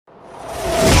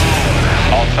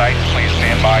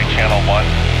by channel 1.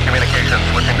 Communication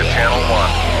switching to channel 1.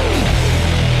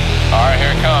 All right,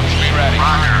 here it comes. Be ready.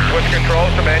 Switch controls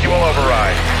to manual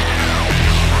override.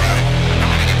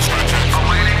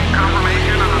 Awaiting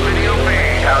confirmation of the video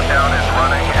feed. Countdown is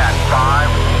running at 5,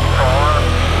 4,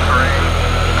 3,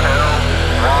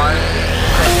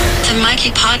 2, 1. The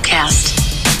Mikey Podcast.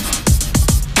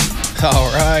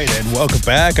 All right, and welcome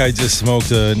back. I just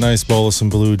smoked a nice bowl of some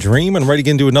Blue Dream and ready to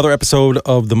get into another episode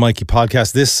of the Mikey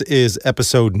Podcast. This is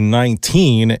episode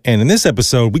 19, and in this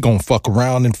episode, we're going to fuck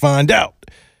around and find out.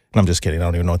 And I'm just kidding. I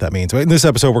don't even know what that means. But in this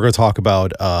episode, we're going to talk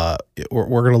about,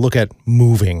 we're going to look at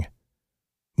moving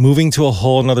to a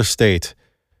whole nother state,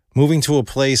 moving to a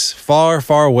place far,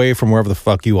 far away from wherever the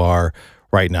fuck you are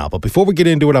right now. But before we get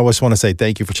into it, I just want to say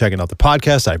thank you for checking out the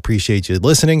podcast. I appreciate you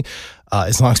listening.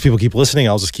 As long as people keep listening,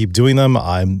 I'll just keep doing them.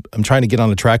 I'm trying to get on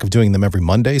the track of doing them every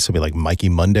Monday, so it'll be like Mikey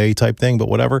Monday type thing, but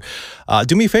whatever.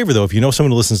 Do me a favor, though. If you know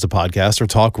someone who listens to podcasts or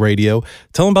talk radio,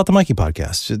 tell them about the Mikey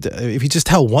Podcast. If you just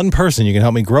tell one person, you can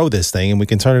help me grow this thing, and we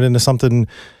can turn it into something.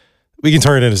 We can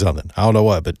turn it into something. I don't know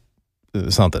what, but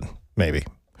something, maybe.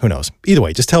 Who knows? Either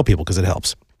way, just tell people because it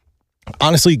helps.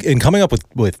 Honestly, in coming up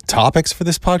with topics for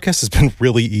this podcast has been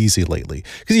really easy lately.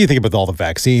 Because you think about all the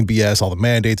vaccine BS, all the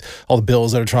mandates, all the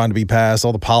bills that are trying to be passed,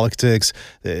 all the politics,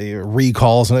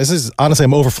 recalls. And this is, honestly,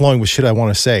 I'm overflowing with shit I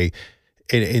want to say.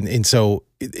 And so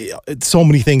so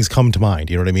many things come to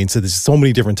mind, you know what I mean? So there's so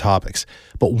many different topics.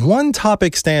 But one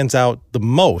topic stands out the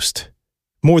most,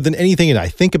 more than anything, and I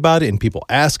think about it and people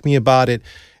ask me about it,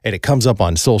 and it comes up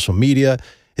on social media,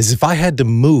 is if I had to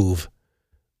move,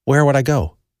 where would I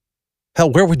go? Hell,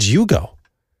 where would you go?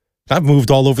 I've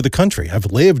moved all over the country. I've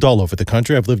lived all over the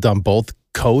country. I've lived on both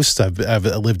coasts. I've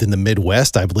lived in the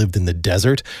Midwest. I've lived in the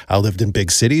desert. I lived in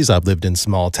big cities. I've lived in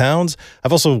small towns.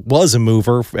 I've also was a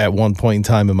mover at one point in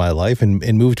time in my life and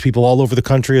moved people all over the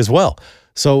country as well.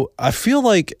 So I feel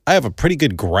like I have a pretty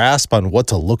good grasp on what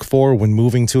to look for when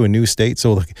moving to a new state.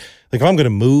 So like if I'm going to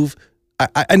move,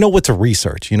 I know what to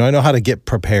research. You know, I know how to get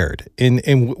prepared.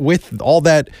 And with all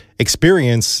that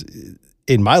experience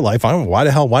in my life, I don't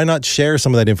know, why not share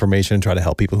some of that information and try to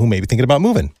help people who may be thinking about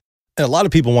moving? And a lot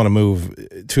of people want to move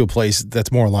to a place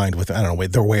that's more aligned with, I don't know,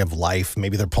 their way of life,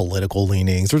 maybe their political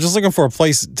leanings. They're just looking for a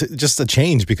place just to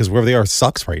change because wherever they are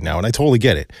sucks right now. And I totally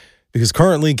get it because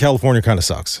currently California kind of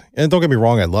sucks. And don't get me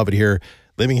wrong, I love it here.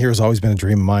 Living here has always been a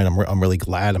dream of mine. I'm really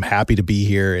glad. I'm happy to be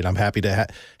here, and I'm happy to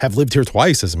have lived here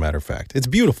twice, as a matter of fact. It's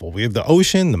beautiful. We have the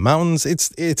ocean, the mountains.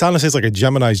 It's honestly, it's like a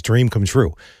Gemini's dream come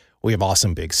true. We have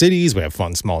awesome big cities. We have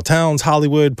fun small towns,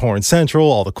 Hollywood, Porn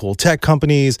Central, all the cool tech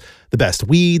companies, the best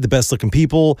weed, the best looking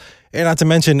people, and not to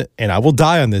mention, and I will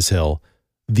die on this hill,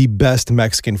 the best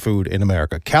Mexican food in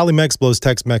America. Cali Mex blows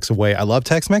Tex-Mex away. I love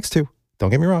Tex-Mex too. Don't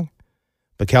get me wrong.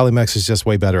 But Cali Mex is just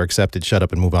way better. Accept it, shut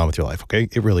up, and move on with your life, okay?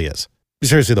 It really is.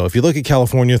 Seriously though, if you look at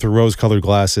California through rose-colored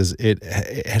glasses, it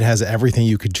has everything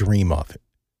you could dream of.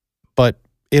 But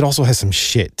it also has some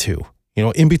shit too. You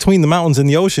know, in between the mountains and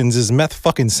the oceans is meth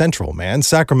fucking central, man.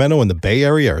 Sacramento and the Bay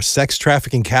Area are sex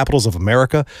trafficking capitals of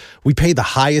America. We pay the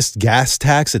highest gas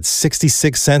tax at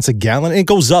 66 cents a gallon. And it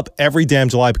goes up every damn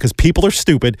July because people are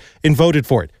stupid and voted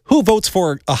for it. Who votes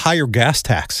for a higher gas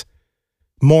tax?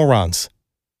 Morons.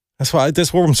 That's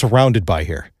what I'm surrounded by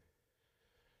here.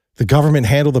 The government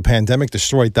handled the pandemic,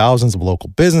 destroyed thousands of local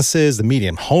businesses. The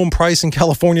median home price in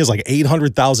California is like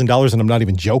 $800,000, and I'm not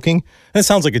even joking. It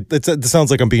sounds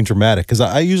like I'm being dramatic because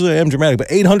I usually am dramatic, but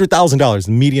 $800,000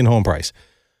 the median home price.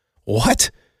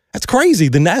 What? That's crazy.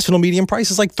 The national median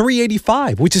price is like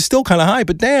 $385,000, which is still kind of high,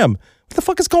 but damn, what the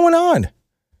fuck is going on?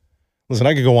 Listen,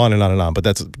 I could go on and on and on, but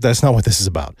that's not what this is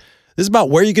about. This is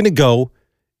about where you're going to go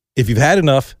if you've had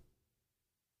enough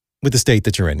with the state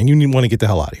that you're in and you want to get the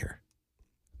hell out of here.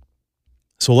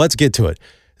 So let's get to it.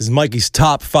 This is Mikey's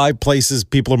top 5 places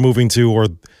people are moving to or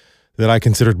that I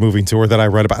considered moving to or that I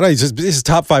read about. This is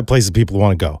top 5 places people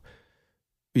want to go.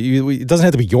 It doesn't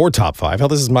have to be your top 5. Hell,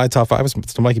 this is my top 5.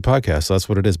 It's the Mikey Podcast, so that's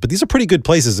what it is. But these are pretty good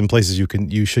places and places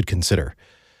you should consider.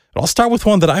 And I'll start with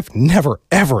one that I've never,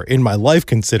 ever in my life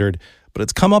considered, but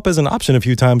it's come up as an option a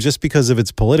few times just because of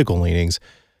its political leanings.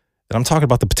 And I'm talking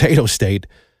about the potato state,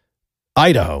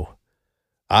 Idaho.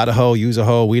 Idaho,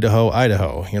 use-a-ho, weed-a-ho,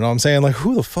 Idaho. You know what I'm saying? Like,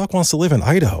 who the fuck wants to live in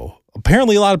Idaho?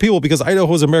 Apparently a lot of people, because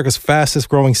Idaho is America's fastest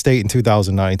growing state in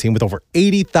 2019 with over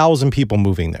 80,000 people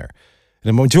moving there. And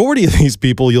the majority of these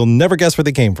people, you'll never guess where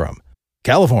they came from.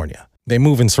 California. They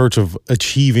move in search of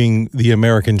achieving the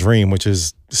American dream, which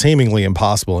is seemingly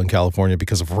impossible in California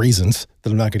because of reasons that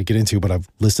I'm not going to get into, but I've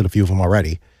listed a few of them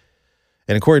already.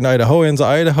 And according to Idahoans,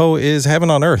 Idaho is heaven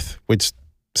on earth, which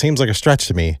seems like a stretch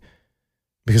to me.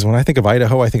 Because when I think of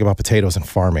Idaho, I think about potatoes and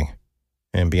farming.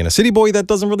 And being a city boy, that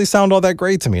doesn't really sound all that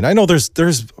great to me. And I know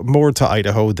there's more to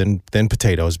Idaho than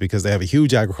potatoes because they have a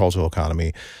huge agricultural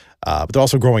economy. But they're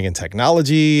also growing in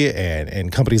technology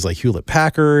and companies like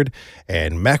Hewlett-Packard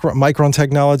and Micron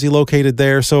Technology located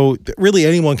there. So really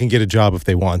anyone can get a job if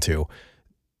they want to.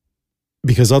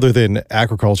 Because other than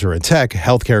agriculture and tech,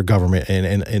 healthcare, government,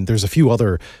 and there's a few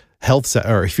other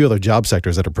a few other job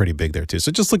sectors that are pretty big there too.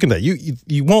 So just looking at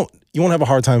you won't have a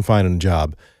hard time finding a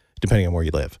job depending on where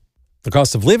you live. The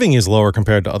cost of living is lower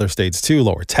compared to other states too.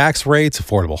 Lower tax rates,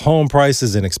 affordable home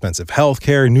prices, inexpensive health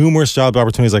care, numerous job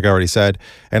opportunities, like I already said,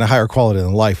 and a higher quality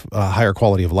of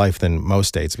life than most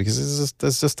states because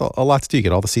there's just a lot to do. You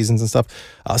get all the seasons and stuff.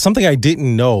 Something I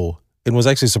didn't know and was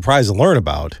actually surprised to learn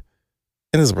about,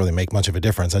 and it doesn't really make much of a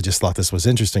difference. I just thought this was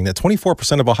interesting that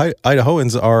 24% of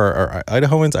Idahoans are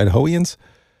Idahoans.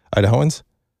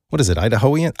 What is it?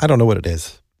 Idahoan? I don't know what it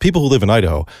is. People who live in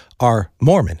Idaho are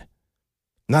Mormon.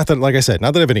 Not that, like I said,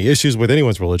 not that I have any issues with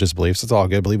anyone's religious beliefs. It's all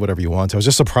good. Believe whatever you want to. I was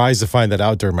just surprised to find that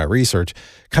out during my research.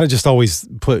 Kind of just always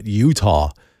put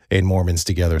Utah and Mormons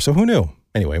together. So who knew?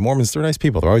 Anyway, Mormons, they're nice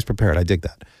people. They're always prepared. I dig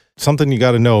that. Something you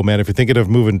got to know, man, if you're thinking of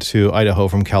moving to Idaho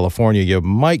from California, you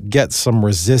might get some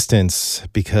resistance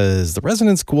because the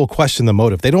residents will question the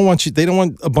motive. They don't want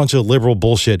a bunch of liberal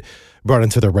bullshit brought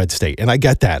into their red state. And I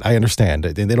get that. I understand.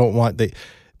 They don't want,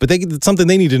 something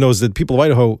they need to know is that people of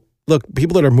Idaho, look,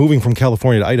 people that are moving from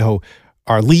California to Idaho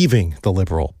are leaving the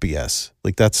liberal BS.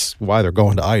 Like, that's why they're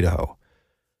going to Idaho.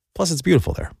 Plus, it's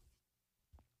beautiful there.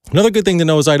 Another good thing to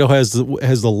know is Idaho has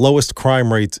the lowest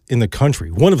crime rates in the country,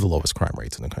 one of the lowest crime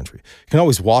rates in the country. You can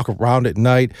always walk around at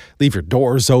night, leave your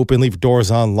doors open, leave your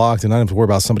doors unlocked, and not have to worry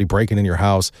about somebody breaking in your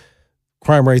house.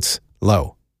 Crime rates,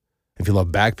 low. If you love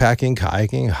backpacking,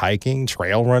 kayaking, hiking,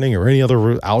 trail running, or any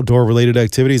other outdoor-related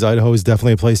activities, Idaho is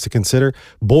definitely a place to consider.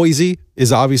 Boise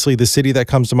is obviously the city that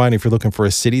comes to mind if you're looking for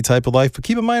a city type of life. But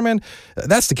keep in mind, man,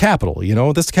 that's the capital,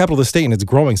 That's the capital of the state, and it's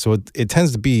growing, so it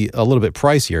tends to be a little bit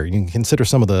pricier. You can consider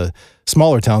some of the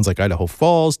smaller towns like Idaho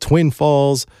Falls, Twin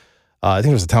Falls. I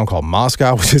think there's a town called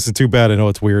Moscow, which isn't too bad. I know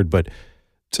it's weird, but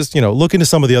just, look into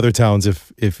some of the other towns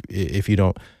if you're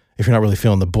not really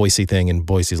feeling the Boise thing, and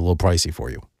Boise's a little pricey for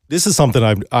you. This is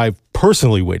something I've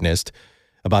personally witnessed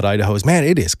about Idaho is, man,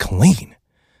 it is clean.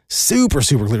 Super,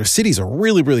 super clean. Cities are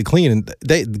really, really clean. And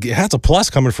that's a plus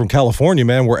coming from California,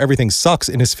 man, where everything sucks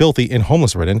and is filthy and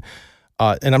homeless-ridden.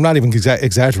 And I'm not even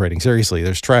exaggerating. Seriously,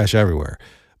 there's trash everywhere.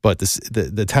 But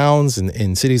the towns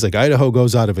and cities like Idaho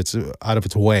goes out of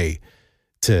its way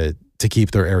to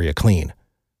keep their area clean.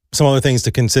 Some other things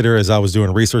to consider as I was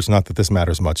doing research, not that this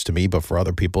matters much to me, but for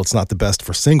other people, it's not the best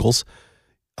for singles.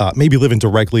 Maybe living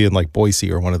directly in like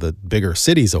Boise or one of the bigger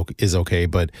cities is okay,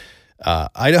 but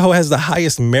Idaho has the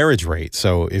highest marriage rate.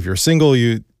 So if you're single,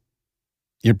 you'd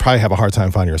probably have a hard time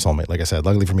finding your soulmate. Like I said,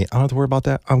 luckily for me, I don't have to worry about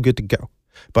that. I'm good to go.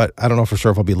 But I don't know for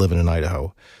sure if I'll be living in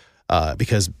Idaho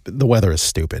because the weather is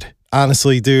stupid.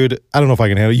 Honestly, dude, I don't know if I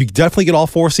can handle it. You definitely get all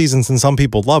 4 seasons, and some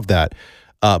people love that.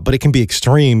 But it can be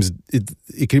extremes.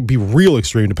 It can be real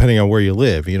extreme depending on where you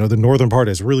live. The northern part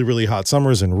has really, really hot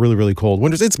summers and really, really cold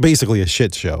winters. It's basically a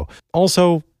shit show.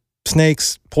 Also,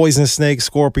 snakes, poisonous snakes,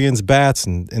 scorpions, bats,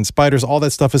 and spiders, all that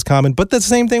stuff is common. But the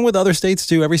same thing with other states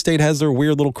too. Every state has their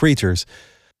weird little creatures.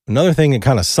 Another thing that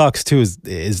kind of sucks too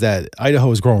is that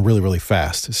Idaho is growing really, really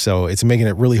fast. So it's making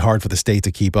it really hard for the state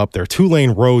to keep up. There are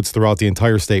 2-lane roads throughout the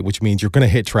entire state, which means you're going to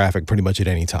hit traffic pretty much at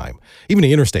any time. Even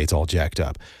the interstate's all jacked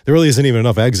up. There really isn't even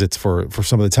enough exits for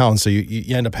some of the towns. So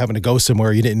you end up having to go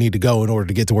somewhere you didn't need to go in order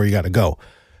to get to where you got to go.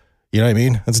 You know what I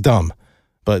mean? That's dumb.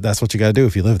 But that's what you got to do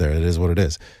if you live there. It is what it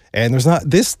is. And there's not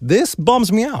this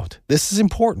bums me out. This is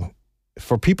important.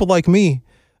 For people like me,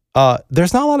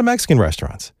 there's not a lot of Mexican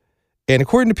restaurants. And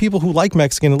according to people who like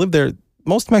Mexican and live there,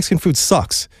 most Mexican food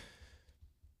sucks.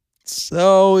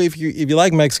 So if you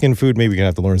like Mexican food, maybe you're going to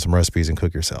have to learn some recipes and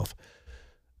cook yourself.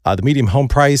 The median home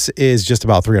price is just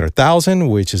about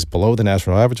 $300,000, which is below the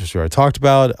national average, which we already talked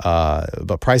about.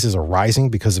 But prices are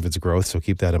rising because of its growth, so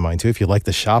keep that in mind too. If you like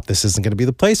to shop, this isn't going to be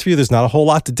the place for you. There's not a whole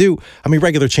lot to do. I mean,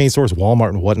 regular chain stores, Walmart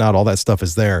and whatnot, all that stuff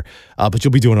is there. But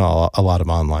you'll be doing a lot of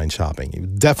online shopping. You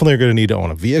definitely are going to need to own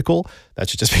a vehicle. That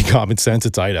should just be common sense.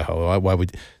 It's Idaho. Why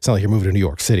would it's not like you're moving to New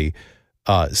York City?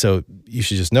 So you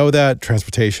should just know that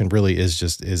transportation really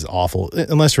is awful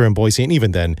unless you're in Boise, and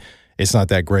even then, it's not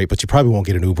that great, but you probably won't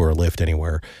get an Uber or Lyft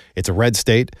anywhere. It's a red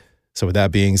state. So with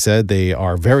that being said, they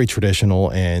are very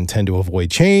traditional and tend to avoid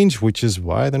change, which is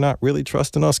why they're not really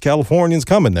trusting us Californians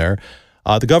coming there.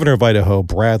 The governor of Idaho,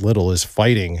 Brad Little, is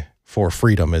fighting for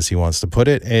freedom, as he wants to put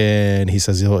it. And he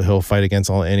says he'll fight against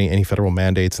any federal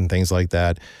mandates and things like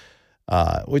that,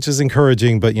 which is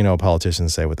encouraging. But,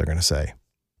 politicians say what they're going to say.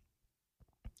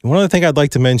 One other thing I'd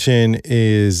like to mention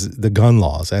is the gun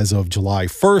laws. As of July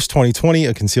 1st, 2020,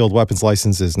 a concealed weapons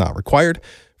license is not required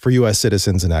for U.S.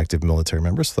 citizens and active military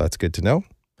members, so that's good to know.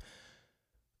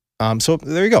 So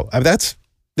there you go. That's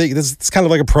kind of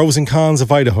like a pros and cons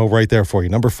of Idaho right there for you.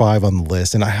 Number 5 on the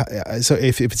list. And so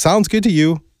if it sounds good to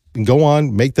you, then go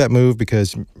on, make that move,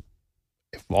 because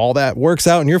if all that works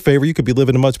out in your favor, you could be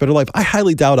living a much better life. I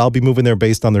highly doubt I'll be moving there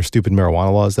based on their stupid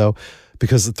marijuana laws, though,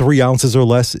 because 3 ounces or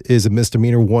less is a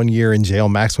misdemeanor, 1 year in jail,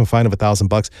 maximum fine of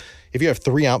 $1,000. If you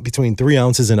have between 3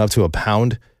 ounces and up to a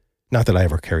pound, not that I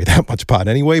ever carry that much pot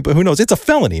anyway, but who knows? It's a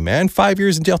felony, man. 5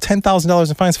 years in jail, $10,000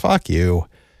 in fines. Fuck you.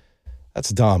 That's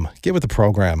dumb. Get with the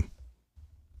program.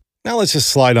 Now let's just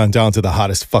slide on down to the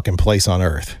hottest fucking place on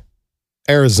earth,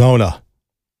 Arizona.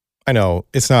 I know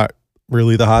it's not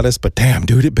really the hottest, but damn,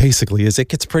 dude, it basically is. It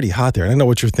gets pretty hot there. And I know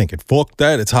what you're thinking. Fuck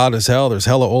that. It's hot as hell. There's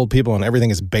hella old people and everything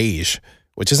is beige,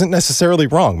 which isn't necessarily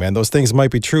wrong, man. Those things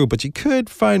might be true, but you could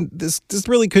find this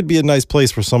really could be a nice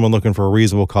place for someone looking for a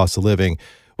reasonable cost of living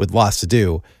with lots to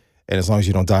do. And as long as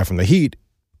you don't die from the heat,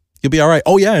 you'll be all right.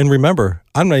 Oh yeah, and remember,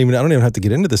 I don't even have to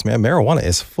get into this, man. Marijuana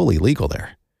is fully legal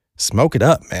there. Smoke it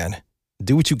up, man.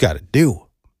 Do what you got to do.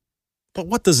 But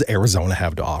what does Arizona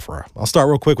have to offer? I'll start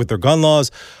real quick with their gun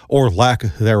laws or lack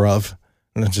thereof.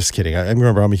 And I'm just kidding. I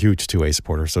remember I'm a huge 2A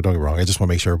supporter, so don't get me wrong. I just want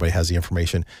to make sure everybody has the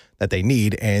information that they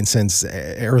need. And since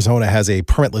Arizona has a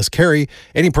permitless carry,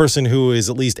 any person who is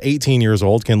at least 18 years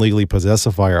old can legally possess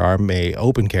a firearm, may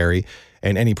open carry,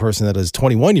 and any person that is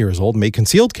 21 years old may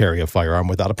concealed carry a firearm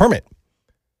without a permit.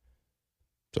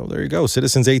 So there you go.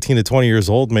 Citizens 18 to 20 years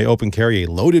old may open carry a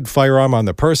loaded firearm on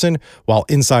the person while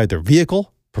inside their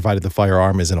vehicle, provided the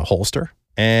firearm is in a holster.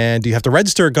 And do you have to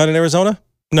register a gun in Arizona?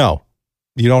 No,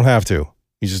 you don't have to.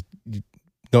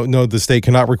 No, the state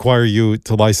cannot require you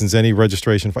to license any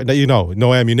registration.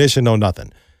 No ammunition, no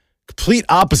nothing. Complete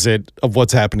opposite of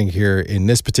what's happening here in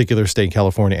this particular state,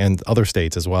 California, and other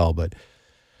states as well. But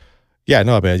yeah,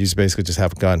 no, man, you just basically just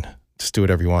have a gun. Just do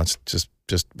whatever you want. Just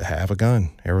have a gun.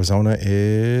 Arizona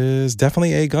is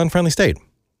definitely a gun-friendly state.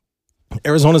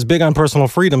 Arizona's big on personal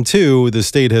freedom, too. The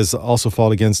state has also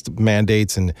fought against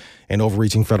mandates and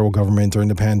overreaching federal government during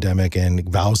the pandemic and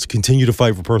vows to continue to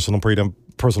fight for personal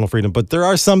freedom. But there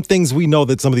are some things we know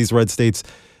that some of these red states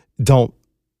don't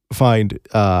find,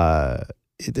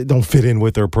 don't fit in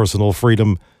with their personal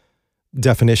freedom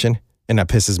definition. And that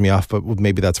pisses me off, but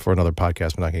maybe that's for another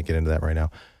podcast. We're not going to get into that right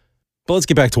now. But let's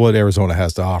get back to what Arizona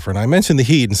has to offer. And I mentioned the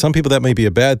heat, and some people that may be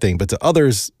a bad thing, but to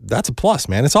others, that's a plus,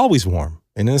 man. It's always warm.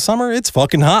 And in the summer, it's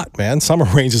fucking hot, man. Summer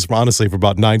ranges, honestly, from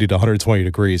about 90 to 120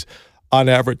 degrees. On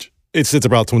average, it sits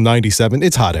about 97.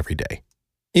 It's hot every day.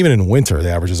 Even in winter, the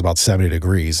average is about 70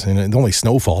 degrees. And it only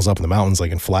snow falls up in the mountains,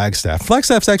 like in Flagstaff.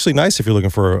 Flagstaff's actually nice if you're looking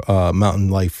for mountain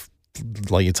life,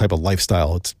 like a type of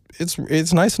lifestyle.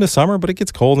 It's nice in the summer, but it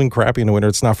gets cold and crappy in the winter.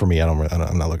 It's not for me. I'm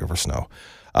not looking for snow.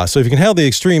 So if you can handle the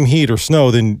extreme heat or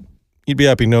snow, then you'd be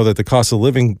happy to know that the cost of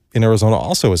living in Arizona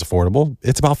also is affordable.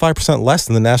 It's about 5% less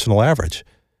than the national average.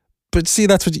 But see,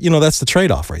 that's the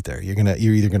trade-off right there.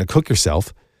 You're either gonna cook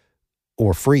yourself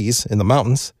or freeze in the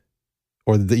mountains,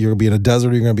 or you're gonna be in a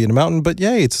desert or you're gonna be in a mountain. But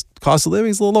yay, it's cost of living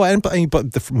is a little low.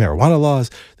 But the marijuana laws,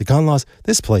 the gun laws,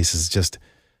 this place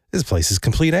is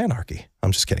complete anarchy.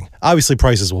 I'm just kidding. Obviously,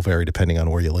 prices will vary depending on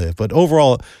where you live, but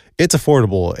overall, it's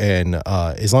affordable, and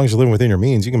as long as you're living within your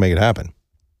means, you can make it happen.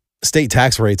 State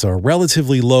tax rates are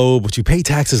relatively low, but you pay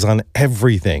taxes on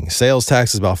everything. Sales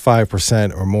tax is about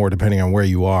 5% or more, depending on where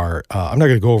you are. I'm not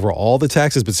going to go over all the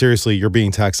taxes, but seriously, you're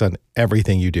being taxed on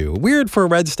everything you do. Weird for a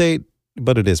red state,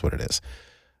 but it is what it is.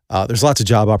 There's lots of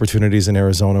job opportunities in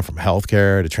Arizona, from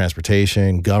healthcare to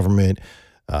transportation, government,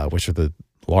 which are the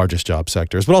largest job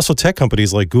sectors, but also tech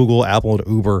companies like Google, Apple, and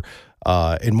Uber,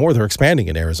 and more. They're expanding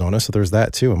in Arizona, so there's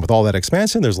that too. And with all that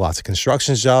expansion, there's lots of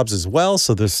construction jobs as well.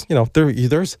 So there's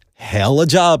hella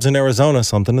jobs in Arizona,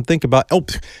 something to think about. Oh,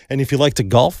 and if you like to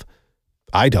golf,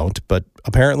 I don't, but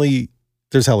apparently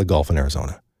there's hella golf in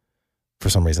Arizona for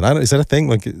some reason. Is that a thing?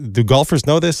 Like, do golfers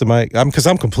know this? Because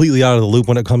I'm completely out of the loop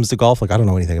when it comes to golf. Like, I don't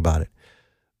know anything about it.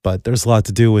 But there's a lot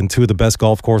to do, and 2 of the best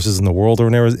golf courses in the world are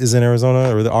in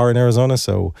Arizona.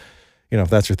 So, if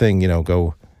that's your thing,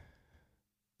 go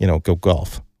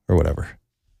golf or whatever.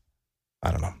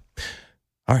 I don't know.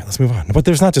 All right, let's move on. But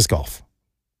there's not just golf.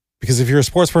 Because if you're a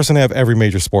sports person, they have every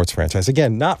major sports franchise.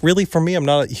 Again, not really for me. I'm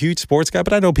not a huge sports guy,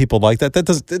 but I know people like that.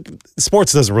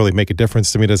 Sports doesn't really make a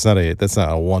difference to me. That's not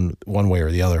a one way or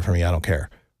the other for me. I don't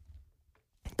care.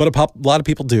 But a lot of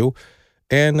people do.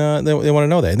 And they want to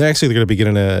know that. And they're going to be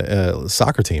getting a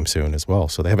soccer team soon as well.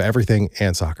 So they have everything,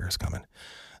 and soccer is coming.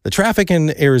 The traffic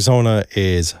in Arizona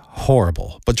is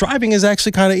horrible, but driving is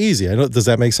actually kind of easy. Does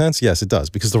that make sense? Yes, it does,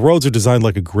 because the roads are designed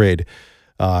like a grid,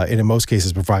 and in most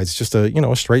cases provides just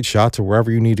a straight shot to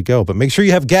wherever you need to go. But make sure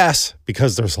you have gas,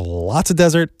 because there's lots of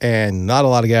desert and not a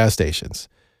lot of gas stations.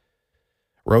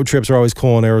 Road trips are always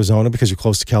cool in Arizona because you're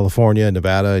close to California and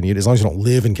Nevada, and as long as you don't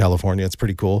live in California, it's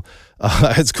pretty cool.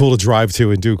 It's cool to drive to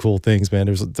and do cool things, man.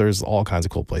 There's all kinds of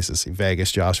cool places: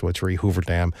 Vegas, Joshua Tree, Hoover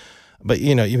Dam. But,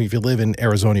 if you live in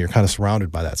Arizona, you're kind of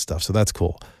surrounded by that stuff. So that's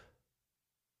cool.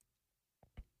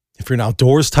 If you're an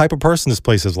outdoors type of person, this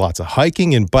place has lots of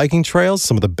hiking and biking trails,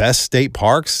 some of the best state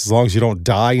parks, as long as you don't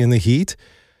die in the heat.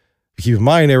 Keep in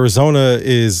mind, Arizona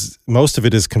most of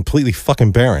it is completely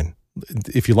fucking barren.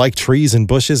 If you like trees and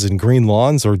bushes and green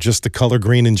lawns, or just the color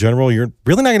green in general, you're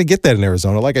really not going to get that in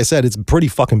Arizona. Like I said, it's pretty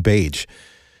fucking beige.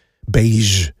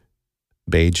 Beige.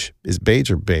 Is beige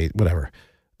or beige? Whatever.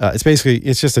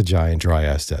 It's just a giant dry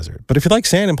ass desert. But if you like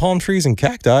sand and palm trees and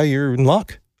cacti, you're in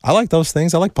luck. I like those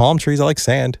things. I like palm trees. I like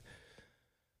sand.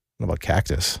 What about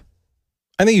cactus?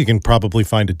 I think you can probably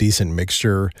find a decent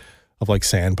mixture of like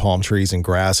sand, palm trees, and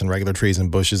grass, and regular trees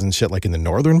and bushes and shit like in the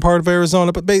northern part of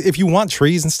Arizona. But if you want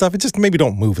trees and stuff, it just maybe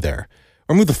don't move there.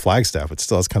 Or move to Flagstaff. It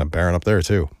still is kind of barren up there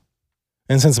too.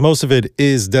 And since most of it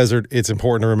is desert, it's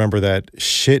important to remember that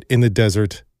shit in the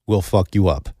desert will fuck you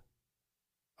up.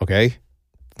 Okay?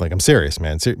 Like, I'm serious,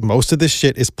 man. Most of this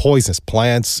shit is poisonous.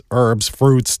 Plants, herbs,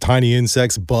 fruits, tiny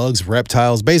insects, bugs,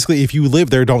 reptiles. Basically, if you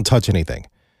live there, don't touch anything.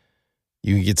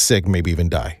 You can get sick, maybe even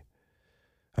die.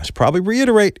 I should probably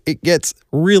reiterate, it gets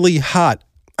really hot.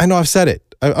 I know I've said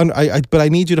it, but I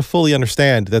need you to fully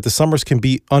understand that the summers can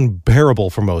be unbearable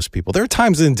for most people. There are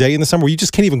times in the day in the summer where you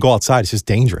just can't even go outside. It's just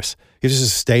dangerous. You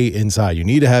just stay inside. You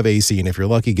need to have AC, and if you're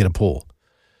lucky, get a pool.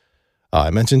 I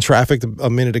mentioned traffic a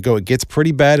minute ago. It gets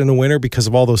pretty bad in the winter because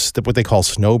of all those, what they call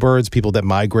snowbirds, people that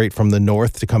migrate from the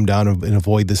north to come down and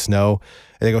avoid the snow.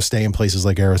 And they go stay in places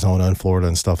like Arizona and Florida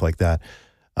and stuff like that.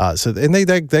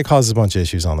 That causes a bunch of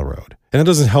issues on the road. And it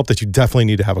doesn't help that you definitely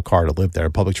need to have a car to live there.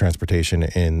 Public transportation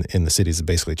in the cities is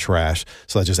basically trash.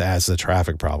 So that just adds to the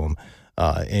traffic problem.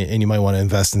 And you might want to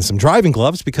invest in some driving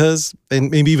gloves and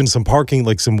maybe even some parking,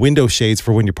 like some window shades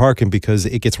for when you're parking, because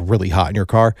it gets really hot in your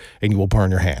car and you will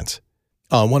burn your hands.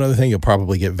 One other thing, you'll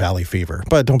probably get valley fever,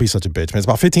 but don't be such a bitch, man. It's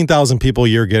about 15,000 people a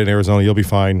year get in Arizona. You'll be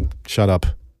fine. Shut up.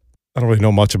 I don't really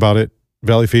know much about it,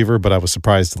 valley fever, but I was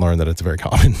surprised to learn that it's very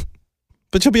common.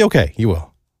 But you'll be okay. You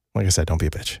will. Like I said, don't be a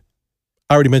bitch.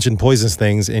 I already mentioned poisonous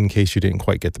things in case you didn't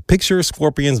quite get the picture.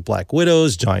 Scorpions, black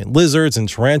widows, giant lizards, and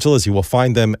tarantulas. You will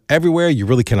find them everywhere. You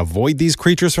really can avoid these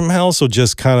creatures from hell, so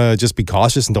just be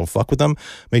cautious and don't fuck with them.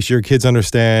 Make sure your kids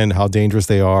understand how dangerous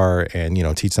they are, and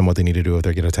teach them what they need to do if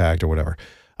they get attacked or whatever.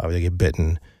 If they get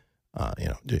bitten.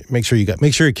 Make sure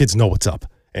your kids know what's up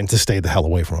and to stay the hell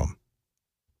away from them.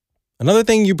 Another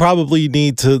thing you probably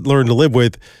need to learn to live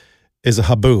with is a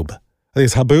haboob. I think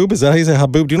it's haboob. Is that how you say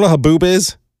haboob? Do you know what haboob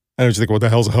is? I know what you think, what the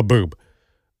hell's a haboob?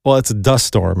 Well, it's a dust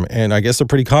storm, and I guess they're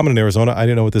pretty common in Arizona. I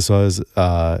didn't know what this was,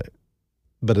 but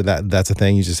that's a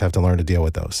thing. You just have to learn to deal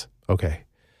with those. Okay.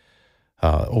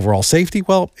 Overall safety,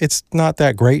 well, it's not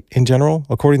that great in general.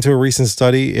 According to a recent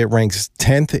study, it ranks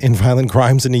 10th in violent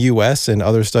crimes in the U.S., and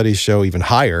other studies show even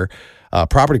higher.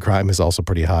 Property crime is also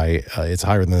pretty high. It's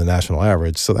higher than the national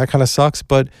average, so that kind of sucks,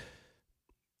 but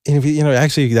if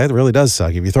actually, that really does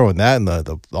suck. If you throw in that and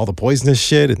all the poisonous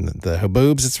shit and the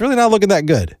haboobs, it's really not looking that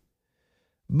good.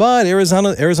 But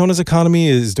Arizona's economy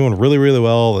is doing really, really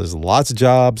well. There's lots of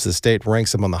jobs. The state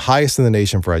ranks them on the highest in the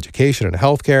nation for education and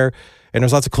healthcare. And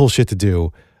there's lots of cool shit to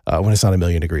do when it's not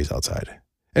 1,000,000 degrees outside.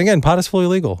 And again, pot is fully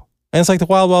legal. And it's like the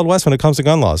wild, wild west when it comes to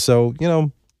gun laws. So,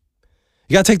 you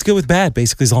got to take the good with bad,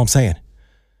 basically, is all I'm saying.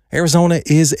 Arizona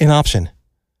is an option.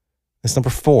 It's number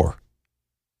 4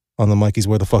 on the Mikey's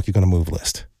Where the Fuck You Gonna Move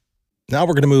list. Now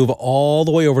we're going to move all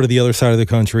the way over to the other side of the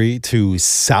country to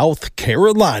South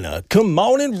Carolina. Come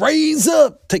on and raise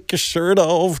up. Take your shirt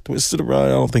off. Twist it around. I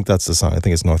don't think that's the song. I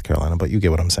think it's North Carolina, but you get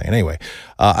what I'm saying. Anyway,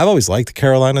 I've always liked the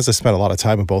Carolinas. I spent a lot of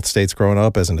time in both states growing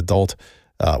up as an adult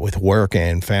with work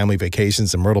and family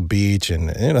vacations in Myrtle Beach. And,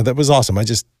 that was awesome.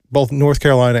 Both North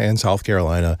Carolina and South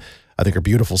Carolina, I think, are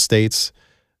beautiful states.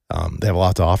 They have a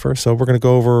lot to offer. So we're going to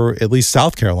go over at least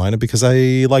South Carolina because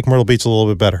I like Myrtle Beach a little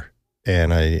bit better.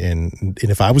 And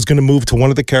if I was going to move to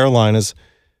one of the Carolinas,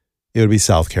 it would be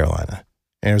South Carolina.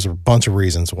 And there's a bunch of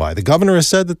reasons why. The governor has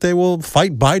said that they will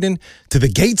fight Biden to the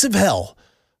gates of hell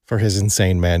for his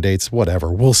insane mandates.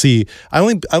 Whatever. We'll see. I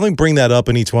only bring that up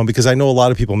in each one because I know a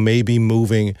lot of people may be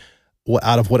moving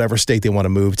out of whatever state they want to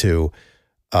move to,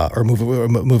 or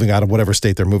moving out of whatever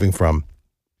state they're moving from.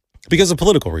 because of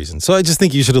political reasons. So I just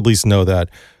think you should at least know that.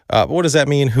 What does that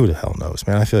mean? Who the hell knows,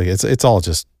 man? I feel like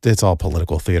it's all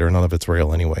political theater. None of it's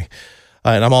real anyway.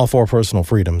 And I'm all for personal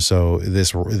freedom. So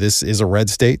this is a red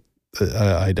state.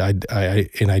 I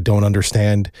don't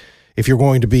understand if you're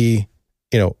going to be,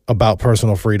 about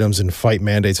personal freedoms and fight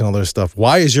mandates and all this stuff.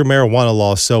 Why is your marijuana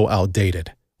law so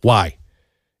outdated? Why?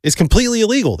 It's completely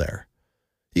illegal there.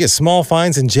 You get small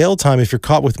fines and jail time if you're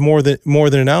caught with more than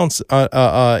an ounce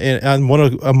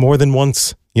more than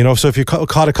once. So if you're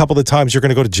caught a couple of times, you're going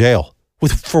to go to jail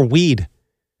for weed.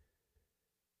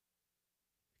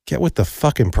 Get with the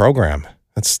fucking program.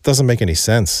 That doesn't make any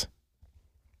sense.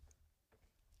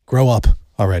 Grow up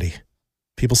already.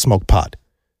 People smoke pot.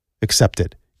 Accept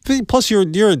it. Plus, you're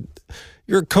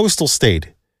a coastal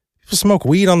state. People smoke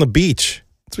weed on the beach.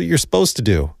 That's what you're supposed to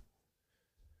do.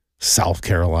 South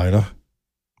Carolina.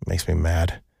 Makes me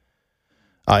mad.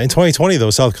 In 2020, though,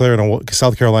 South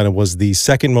Carolina was the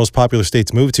second most popular state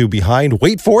to move to behind,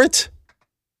 wait for it,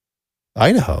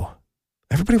 Idaho.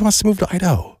 Everybody wants to move to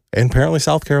Idaho and apparently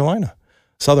South Carolina.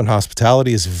 Southern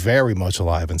hospitality is very much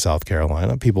alive in South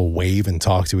Carolina. People wave and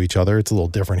talk to each other. It's a little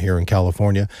different here in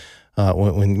California.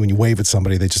 When you wave at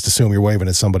somebody, they just assume you're waving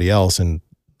at somebody else and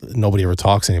nobody ever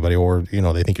talks to anybody, or,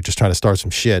 they think you're just trying to start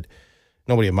some shit.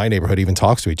 Nobody in my neighborhood even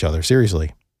talks to each other,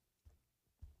 seriously.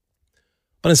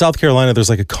 But in South Carolina, there's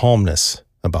like a calmness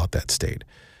about that state.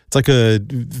 It's like a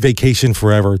vacation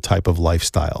forever type of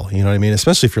lifestyle. You know what I mean?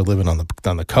 Especially if you're living on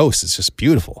the coast. It's just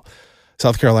beautiful.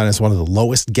 South Carolina is one of the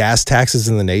lowest gas taxes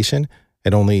in the nation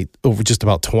at only over just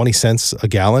about 20 cents a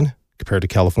gallon. Compared to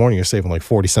California, you're saving like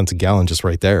 40 cents a gallon just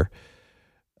right there.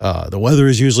 The weather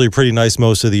is usually pretty nice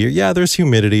most of the year. Yeah, there's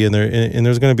humidity and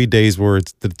there's going to be days where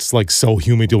it's like so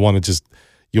humid you'll want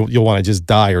to just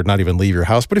die or not even leave your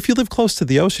house. But if you live close to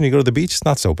the ocean, you go to the beach, it's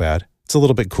not so bad. It's a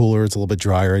little bit cooler, it's a little bit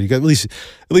drier. You got at least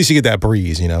you get that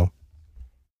breeze,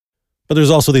 But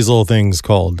there's also these little things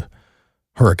called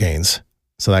hurricanes.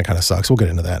 So that kind of sucks. We'll get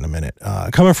into that in a minute.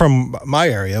 Coming from my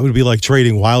area, it would be like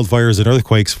trading wildfires and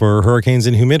earthquakes for hurricanes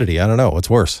and humidity. I don't know. What's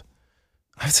worse?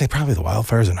 I'd say probably the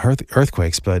wildfires and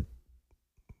earthquakes, but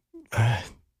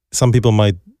some people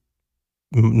might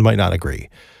not agree.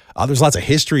 There's lots of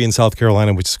history in South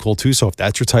Carolina, which is cool too. So if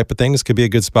that's your type of thing, this could be a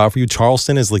good spot for you.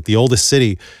 Charleston is like the oldest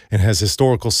city and has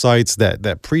historical sites that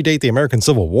predate the American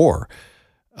Civil War.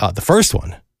 The first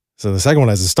one. So the second one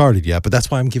hasn't started yet, but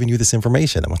that's why I'm giving you this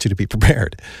information. I want you to be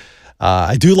prepared.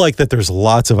 I do like that there's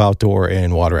lots of outdoor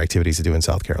and water activities to do in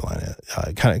South Carolina.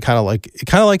 Kind of like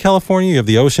California. You have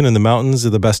the ocean and the mountains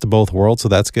are the best of both worlds, so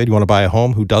that's good. You want to buy a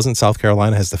home? Who doesn't? South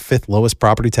Carolina has the 5th lowest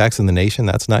property tax in the nation.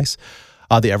 That's nice.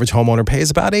 The average homeowner pays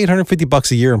about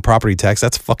 $850 a year in property tax.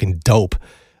 That's fucking dope.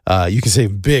 You can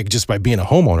save big just by being a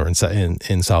homeowner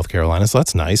in South Carolina, so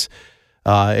that's nice.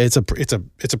 It's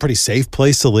a pretty safe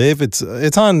place to live.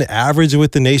 It's on average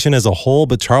with the nation as a whole,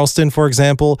 but Charleston, for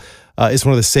example, is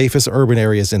one of the safest urban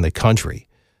areas in the country.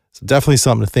 So definitely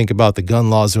something to think about. The gun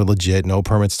laws are legit. No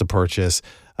permits to purchase,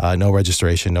 no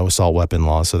registration, no assault weapon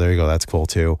laws. So there you go. That's cool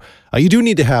too. You do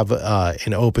need to have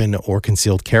an open or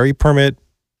concealed carry permit.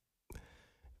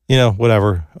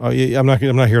 Whatever. I'm not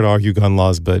here to argue gun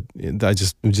laws, but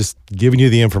I'm just giving you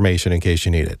the information in case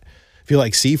you need it. If you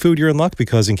like seafood, you're in luck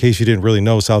because in case you didn't really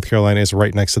know, South Carolina is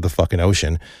right next to the fucking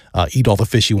ocean. Eat all the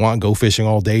fish you want, go fishing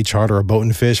all day, charter a boat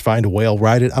and fish, find a whale,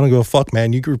 ride it. I don't give a fuck,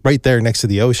 man. You're right there next to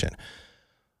the ocean.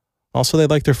 Also, they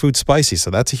like their food spicy, so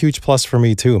that's a huge plus for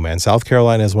me too, man. South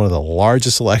Carolina has one of the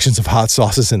largest selections of hot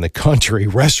sauces in the country.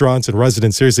 Restaurants and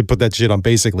residents seriously put that shit on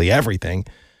basically everything.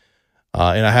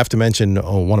 And I have to mention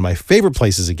one of my favorite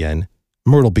places again,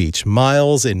 Myrtle Beach.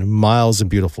 Miles and miles of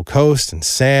beautiful coast and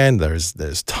sand.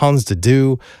 There's tons to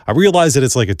do. I realize that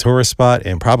it's like a tourist spot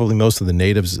and probably most of the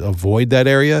natives avoid that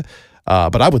area.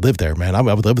 But I would live there, man. I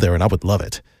would live there and I would love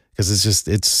it because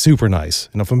it's super nice.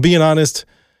 And if I'm being honest,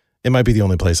 it might be the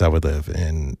only place I would live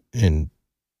in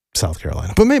South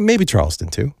Carolina, but maybe Charleston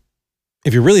too.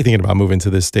 If you're really thinking about moving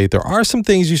to this state, there are some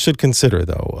things you should consider,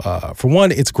 though. For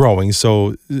one, it's growing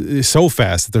so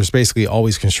fast that there's basically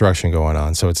always construction going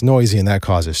on. So it's noisy and that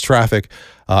causes traffic.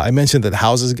 I mentioned that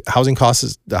housing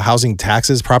costs, housing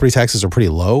taxes, property taxes are pretty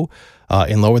low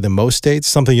and lower than most states.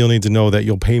 Something you'll need to know that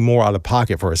you'll pay more out of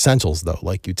pocket for essentials, though,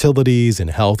 like utilities and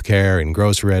healthcare and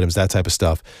grocery items, that type of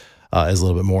stuff. Is a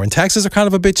little bit more. And taxes are kind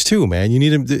of a bitch too, man. You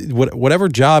need to, whatever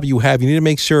job you have, you need to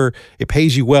make sure it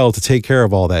pays you well to take care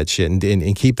of all that shit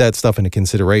and keep that stuff into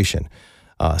consideration.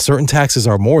 Certain taxes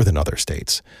are more than other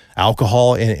states.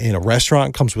 Alcohol in a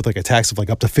restaurant comes with like a tax of like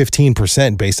up to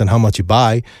 15% based on how much you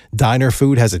buy. Diner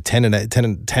food has a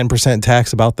 10%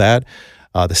 tax about that.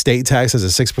 The state tax has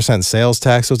a 6% sales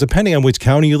tax. So depending on which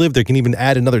county you live, they can even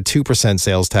add another 2%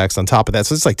 sales tax on top of that.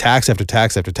 So it's like tax after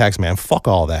tax after tax, man. Fuck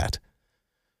all that.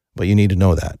 But you need to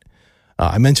know that.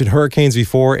 I mentioned hurricanes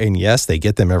before, and yes, they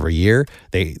get them every year.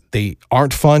 They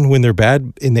aren't fun when they're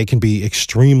bad, and they can be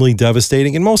extremely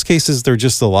devastating. In most cases, they're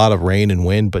just a lot of rain and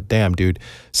wind, but damn, dude,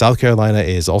 South Carolina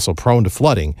is also prone to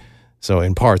flooding. So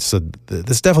in parts, so this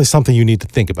is definitely something you need to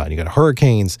think about. You got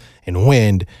hurricanes and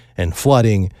wind and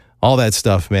flooding, all that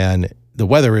stuff, man. The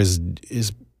weather is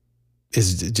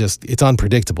just, it's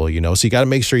unpredictable, you know? So you got to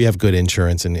make sure you have good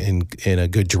insurance and a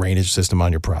good drainage system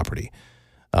on your property.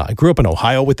 I grew up in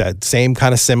Ohio with that same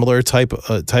kind of similar type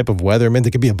of weather. I mean,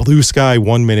 there could be a blue sky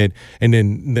one minute and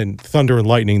then thunder and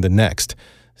lightning the next.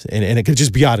 And it could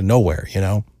just be out of nowhere, you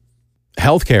know?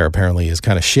 Healthcare apparently is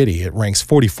kind of shitty. It ranks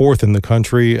 44th in the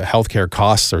country. Healthcare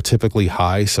costs are typically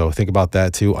high, so think about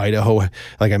that too. Idaho,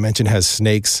 like I mentioned, has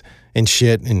snakes and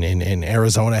shit, and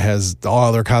Arizona has all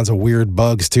other kinds of weird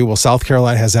bugs too. Well, South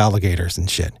Carolina has alligators and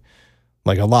shit,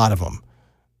 like a lot of them.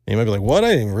 You might be like, what?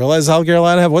 I didn't realize South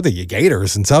Carolina have, what, the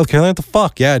gators in South Carolina? What the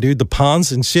fuck? Yeah, dude, the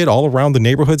ponds and shit all around the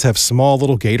neighborhoods have small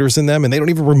little gators in them, and they don't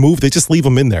even they just leave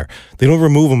them in there. They don't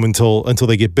remove them until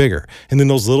they get bigger. And then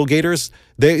those little gators,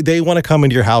 they want to come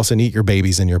into your house and eat your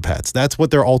babies and your pets. That's what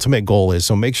their ultimate goal is.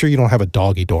 So make sure you don't have a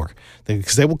doggy door,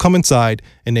 because they will come inside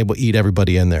and they will eat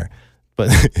everybody in there. But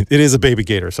it is a baby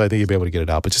gator, so I think you'll be able to get it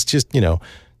out. But just you know,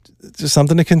 just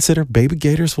something to consider. Baby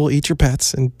gators will eat your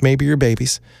pets and maybe your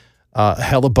babies.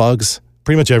 Hella bugs.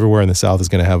 Pretty much everywhere in the South is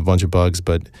going to have a bunch of bugs,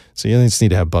 but so you just need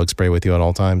to have bug spray with you at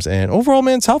all times. And overall,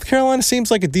 man, South Carolina seems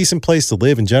like a decent place to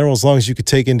live in general, as long as you could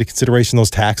take into consideration those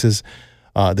taxes,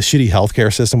 the shitty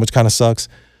healthcare system, which kind of sucks.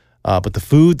 But the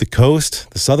food, the coast,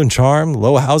 the Southern charm,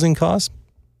 low housing costs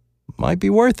might be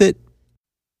worth it.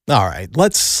 All right,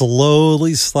 let's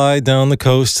slowly slide down the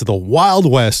coast to the Wild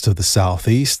West of the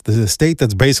Southeast, the state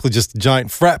that's basically just a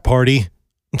giant frat party.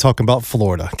 I'm talking about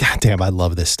Florida. God damn, I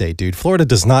love this state, dude. Florida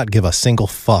does not give a single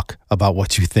fuck about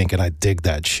what you think, and I dig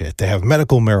that shit. They have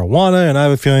medical marijuana, and I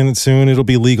have a feeling that soon it'll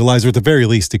be legalized, or at the very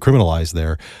least, decriminalized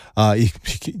there.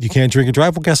 You can't drink and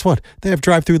drive? Well, guess what? They have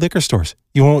drive-through liquor stores.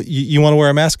 You want to wear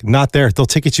a mask? Not there. They'll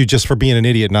ticket you just for being an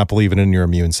idiot, not believing in your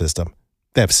immune system.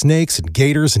 They have snakes and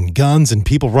gators and guns and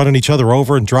people running each other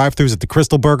over and drive-thrus at the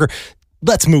Crystal Burger.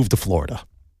 Let's move to Florida.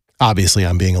 Obviously,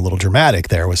 I'm being a little dramatic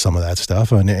there with some of that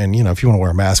stuff. And you know, if you want to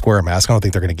wear a mask, wear a mask. I don't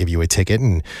think they're going to give you a ticket.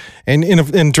 And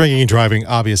drinking and driving,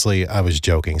 obviously, I was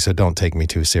joking, so don't take me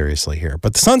too seriously here.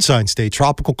 But the Sunshine State,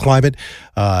 tropical climate,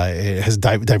 it has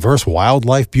diverse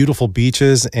wildlife, beautiful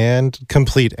beaches, and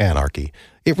complete anarchy.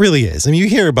 It really is. I mean, you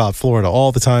hear about Florida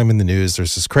all the time in the news.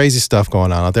 There's this crazy stuff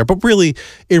going on out there. But really,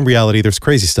 in reality, there's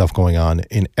crazy stuff going on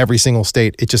in every single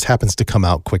state. It just happens to come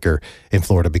out quicker in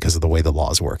Florida because of the way the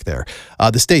laws work there.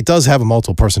 The state does have a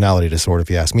multiple personality disorder,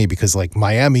 if you ask me, because like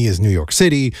Miami is New York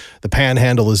City. The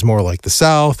Panhandle is more like the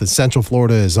South. And Central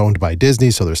Florida is owned by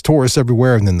Disney, so there's tourists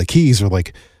everywhere. And then the Keys are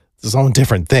like its own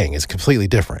different thing. It's completely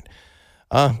different.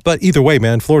 But either way,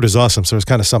 man, Florida's awesome, so there's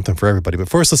kind of something for everybody. But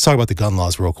first, let's talk about the gun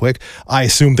laws real quick. I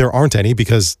assume there aren't any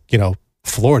because, you know,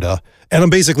 Florida. And I'm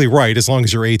basically right. As long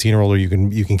as you're 18 or older, you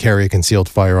can carry a concealed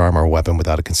firearm or a weapon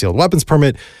without a concealed weapons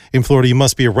permit. In Florida, you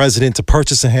must be a resident to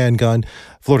purchase a handgun.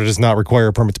 Florida does not require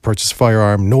a permit to purchase a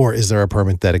firearm, nor is there a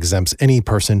permit that exempts any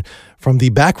person from the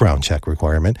background check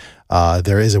requirement.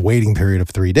 There is a waiting period of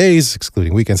 3 days,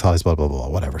 excluding weekends, holidays, blah, blah, blah,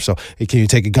 whatever. So can you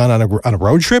take a gun on a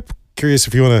road trip? Curious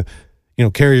if you want to, you know,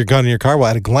 carry your gun in your car. Well,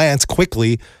 at a glance,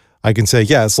 quickly, I can say,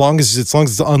 yeah, as long as it's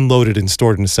unloaded and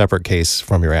stored in a separate case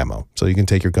from your ammo. So you can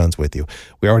take your guns with you.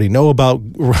 We already know about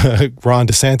Ron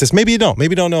DeSantis. Maybe you don't.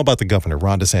 Maybe you don't know about the governor,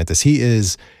 Ron DeSantis. He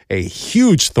is a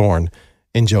huge thorn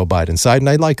in Joe Biden's side, and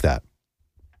I like that.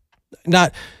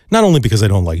 Not only because I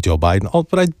don't like Joe Biden,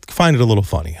 but I find it a little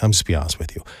funny. I'm just be honest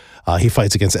with you. He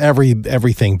fights against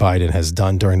everything Biden has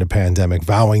done during the pandemic,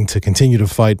 vowing to continue to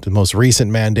fight the most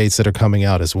recent mandates that are coming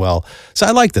out as well. So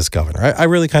I like this governor. I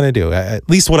really kind of do. At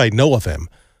least what I know of him,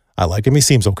 I like him. He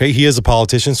seems okay. He is a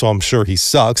politician, so I'm sure he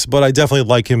sucks, but I definitely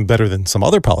like him better than some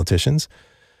other politicians.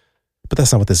 But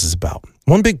that's not what this is about.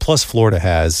 One big plus Florida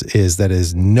has is that it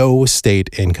is no state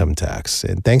income tax.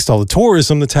 And thanks to all the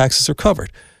tourism, the taxes are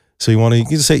covered. So you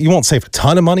won't save a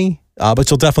ton of money, but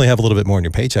you'll definitely have a little bit more in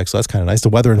your paycheck. So that's kind of nice. The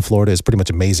weather in Florida is pretty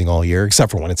much amazing all year,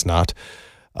 except for when it's not,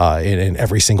 in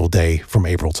every single day from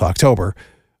April to October.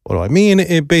 What do I mean?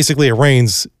 It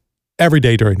rains every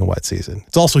day during the wet season.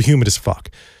 It's also humid as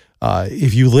fuck.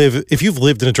 If you've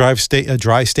lived in a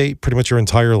dry state pretty much your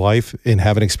entire life and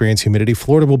haven't experienced humidity,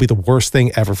 Florida will be the worst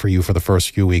thing ever for you for the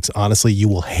first few weeks. Honestly, you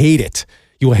will hate it.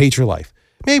 You will hate your life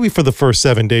maybe for the first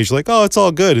 7 days, you're like, oh, it's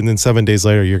all good. And then 7 days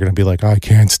later, you're going to be like, I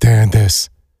can't stand this.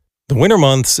 The winter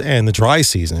months and the dry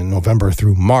season, November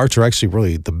through March, are actually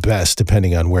really the best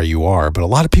depending on where you are. But a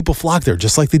lot of people flock there,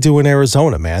 just like they do in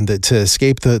Arizona, man, to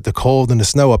escape the cold and the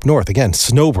snow up north. Again,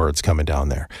 snowbirds coming down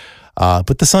there.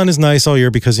 But the sun is nice all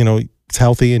year because, it's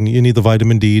healthy and you need the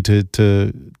vitamin D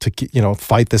to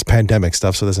fight this pandemic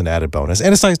stuff. So there's an added bonus.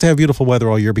 And it's nice to have beautiful weather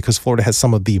all year because Florida has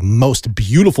some of the most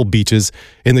beautiful beaches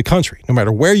in the country. No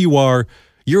matter where you are,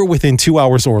 you're within 2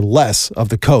 hours or less of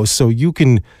the coast. So you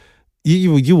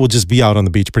will just be out on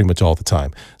the beach pretty much all the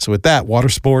time. So with that, water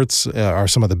sports are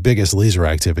some of the biggest leisure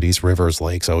activities: rivers,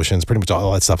 lakes, oceans, pretty much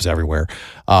all that stuff is everywhere.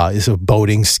 So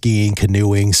boating, skiing,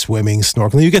 canoeing, swimming,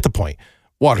 snorkeling, you get the point.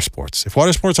 Water sports. If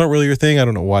water sports aren't really your thing, I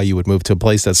don't know why you would move to a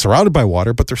place that's surrounded by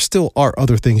water, but there still are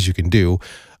other things you can do.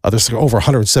 There's over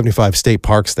 175 state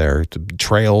parks there,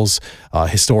 trails,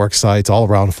 historic sites all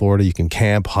around Florida. You can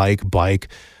camp, hike, bike,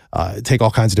 take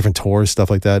all kinds of different tours, stuff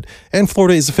like that. And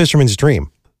Florida is a fisherman's dream.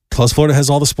 Plus, Florida has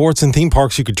all the sports and theme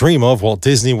parks you could dream of: Walt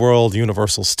Disney World,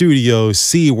 Universal Studios,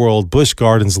 SeaWorld, Busch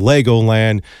Gardens,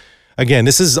 Legoland. Again,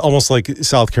 this is almost like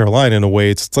South Carolina in a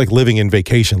way. It's like living in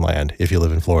vacation land if you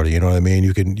live in Florida. You know what I mean?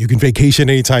 You can vacation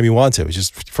anytime you want to. It's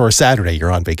just for a Saturday,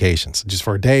 you're on vacation. So just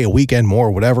for a day, a weekend,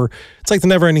 more, whatever. It's like the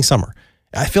never-ending summer.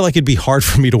 I feel like it'd be hard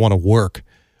for me to want to work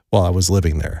while I was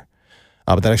living there.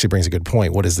 But that actually brings a good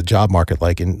point. What is the job market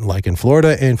like in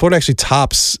Florida? And Florida actually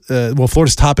tops,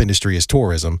 Florida's top industry is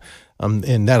tourism.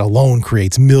 And that alone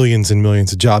creates millions and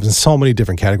millions of jobs in so many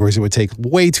different categories. It would take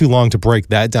way too long to break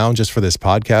that down just for this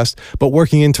podcast. But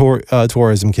working in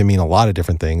tourism can mean a lot of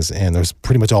different things. And there's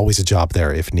pretty much always a job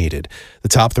there if needed. The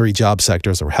top 3 job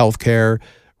sectors are healthcare,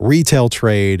 retail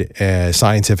trade,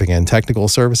 scientific and technical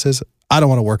services. I don't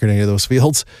want to work in any of those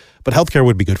fields, but healthcare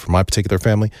would be good for my particular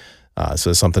family.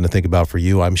 So it's something to think about for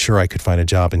you. I'm sure I could find a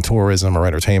job in tourism or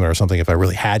entertainment or something if I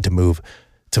really had to move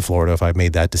to Florida. If I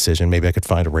made that decision, maybe I could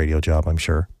find a radio job, I'm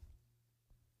sure.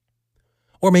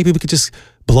 Or maybe we could just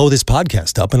blow this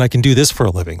podcast up and I can do this for a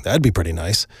living. That'd be pretty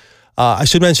nice. I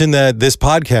should mention that this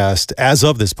podcast, as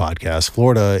of this podcast,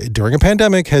 Florida, during a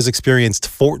pandemic, has experienced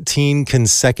 14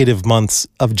 consecutive months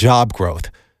of job growth.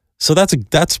 So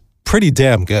that's pretty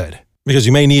damn good. Because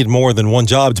you may need more than one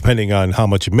job depending on how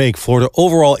much you make. Florida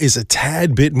overall is a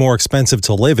tad bit more expensive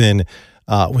to live in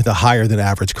with a higher than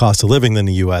average cost of living than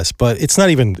the U.S. But it's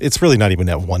really not even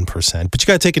at 1%. But you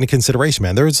got to take into consideration,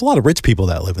 man, there's a lot of rich people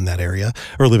that live in that area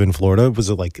or live in Florida. Was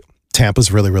it like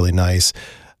Tampa's really, really nice?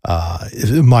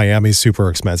 Miami's super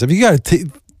expensive. You got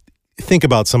to think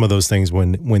about some of those things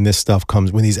when this stuff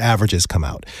comes, when these averages come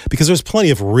out. Because there's plenty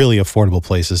of really affordable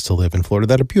places to live in Florida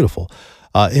that are beautiful.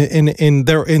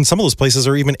 And some of those places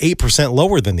are even 8%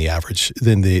 lower than the average,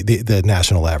 than the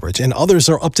national average, and others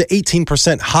are up to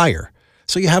 18% higher.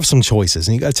 So you have some choices,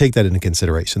 and you got to take that into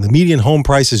consideration. The median home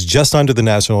price is just under the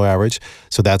national average,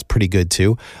 so that's pretty good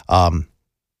too.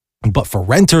 But for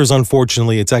renters,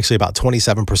 unfortunately, it's actually about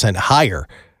 27% higher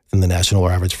than the national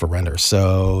average for renters.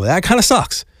 So that kind of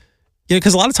sucks. Yeah,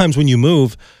 because a lot of times when you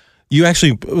move,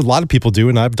 a lot of people do,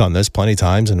 and I've done this plenty of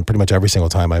times, and pretty much every single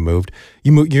time I moved,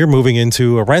 you're moving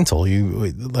into a rental.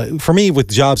 For me, with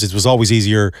jobs, it was always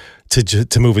easier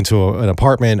to move into an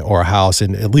apartment or a house,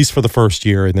 and at least for the first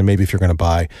year, and then maybe if you're going to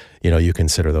buy, you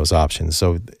consider those options.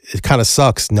 So it kind of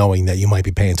sucks knowing that you might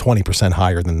be paying 20%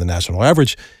 higher than the national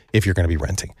average if you're going to be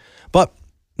renting. But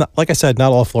like I said,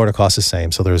 not all Florida costs the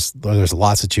same, so there's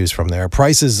lots to choose from there.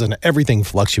 Prices and everything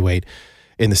fluctuate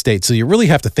in the state. So you really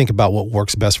have to think about what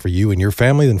works best for you and your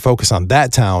family, then focus on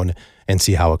that town and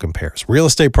see how it compares. Real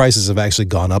estate prices have actually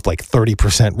gone up like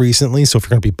 30% recently. So if you're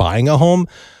going to be buying a home,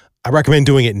 I recommend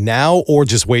doing it now or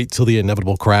just wait till the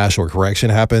inevitable crash or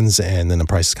correction happens and then the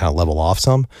prices kind of level off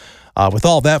some. With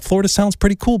all that, Florida sounds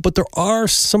pretty cool, but there are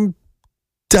some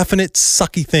definite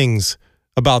sucky things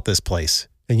about this place,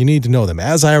 and you need to know them.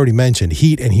 As I already mentioned,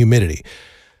 heat and humidity.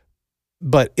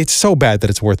 But it's so bad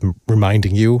that it's worth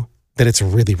reminding you that it's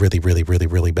really, really, really, really,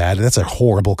 really bad. And that's a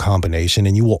horrible combination,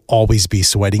 and you will always be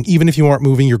sweating. Even if you aren't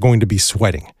moving, you're going to be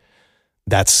sweating.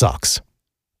 That sucks.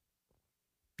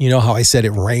 You know how I said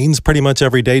it rains pretty much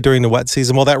every day during the wet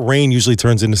season? Well, that rain usually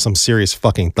turns into some serious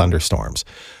fucking thunderstorms,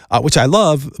 which I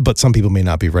love, but some people may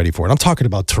not be ready for it. I'm talking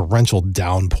about torrential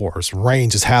downpours,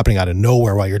 rain just happening out of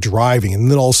nowhere while you're driving,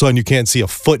 and then all of a sudden you can't see a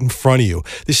foot in front of you.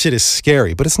 This shit is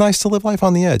scary, but it's nice to live life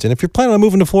on the edge. And if you're planning on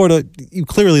moving to Florida, you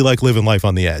clearly like living life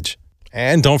on the edge.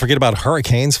 And don't forget about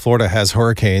hurricanes. Florida has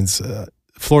hurricanes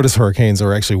Florida's hurricanes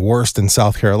are actually worse than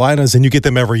South Carolina's, and you get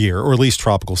them every year, or at least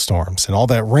tropical storms. And all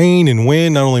that rain and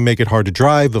wind not only make it hard to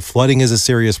drive, but flooding is a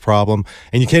serious problem,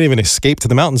 and you can't even escape to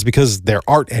the mountains because there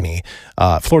aren't any.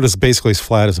 Florida's basically as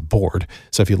flat as a board.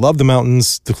 So if you love the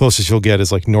mountains, the closest you'll get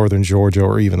is like northern Georgia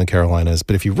or even the Carolinas.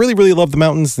 But if you really, really love the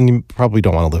mountains, then you probably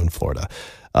don't want to live in Florida.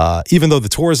 Even though the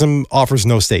tourism offers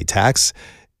no state tax,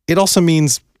 it also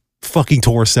means fucking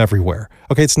tourists everywhere.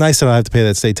 Okay, it's nice that I have to pay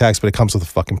that state tax, but it comes with a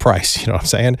fucking price. You know what I'm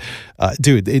saying?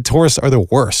 Dude, tourists are the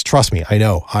worst. Trust me, I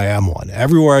know. I am one.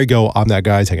 Everywhere I go, I'm that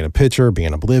guy taking a picture,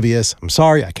 being oblivious. I'm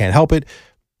sorry, I can't help it.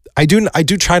 I do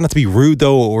try not to be rude,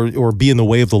 though, or be in the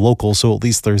way of the locals, so at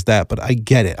least there's that. But I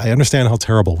get it. I understand how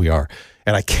terrible we are.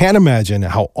 And I can't imagine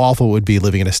how awful it would be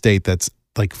living in a state that's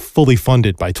like fully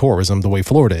funded by tourism the way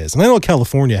Florida is. And I know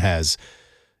California has,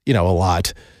 a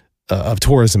lot of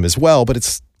tourism as well, but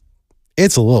it's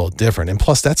a little different. And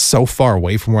plus, that's so far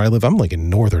away from where I live. I'm like in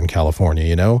Northern California,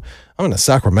 I'm in the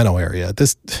Sacramento area.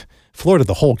 Florida,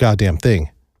 the whole goddamn thing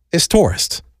is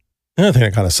tourists. Another thing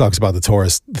that kind of sucks about the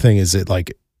tourist thing is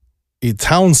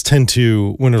towns tend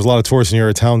to, when there's a lot of tourists in your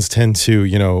area, towns tend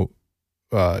to,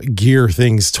 gear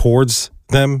things towards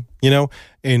them,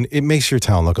 and it makes your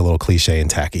town look a little cliche and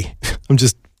tacky. I'm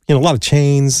just, a lot of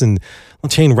chains and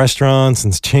chain restaurants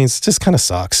and chains just kind of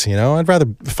sucks, I'd rather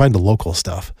find the local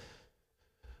stuff.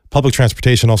 Public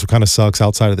transportation also kind of sucks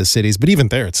outside of the cities, but even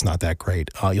there, it's not that great.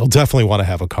 You'll definitely want to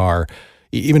have a car.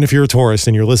 Even if you're a tourist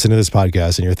and you're listening to this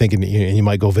podcast and you're thinking you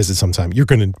might go visit sometime, you're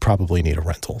going to probably need a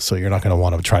rental. So you're not going to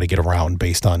want to try to get around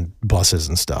based on buses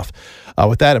and stuff.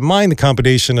 With that in mind, the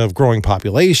combination of growing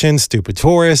population, stupid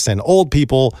tourists, and old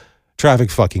people,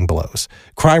 traffic fucking blows.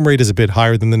 Crime rate is a bit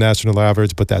higher than the national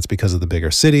average, but that's because of the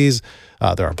bigger cities.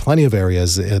 There are plenty of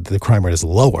areas the crime rate is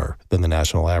lower than the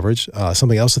national average.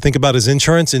 Something else to think about is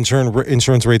insurance.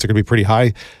 Insurance rates are going to be pretty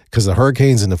high because of the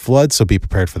hurricanes and the floods, so be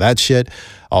prepared for that shit.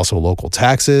 Also, local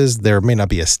taxes. There may not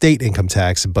be a state income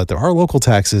tax, but there are local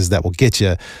taxes that will get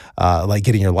you, like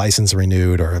getting your license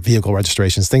renewed or vehicle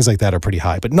registrations. Things like that are pretty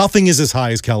high, but nothing is as high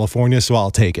as California, so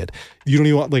I'll take it. You don't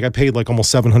even want, I paid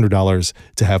almost $700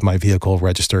 to have my vehicle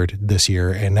registered this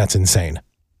year, and that's insane.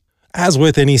 As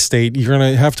with any state, you're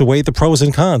going to have to weigh the pros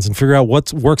and cons and figure out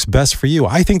what works best for you.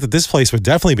 I think that this place would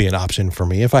definitely be an option for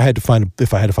me if I had to find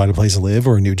a place to live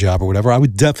or a new job or whatever. I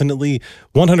would definitely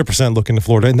 100% look into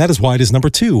Florida, and that is why it is number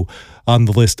 2 on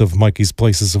the list of Mikey's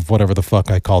places of whatever the fuck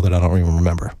I called it. I don't even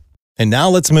remember. And now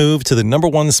let's move to the number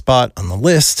 1 spot on the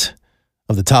list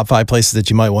of the top 5 places that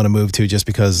you might want to move to just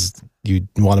because you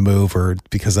want to move or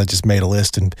because I just made a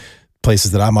list and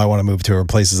places that I might want to move to or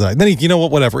places that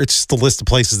whatever. It's just a list of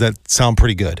places that sound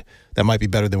pretty good. That might be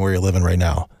better than where you're living right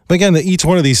now. But again, each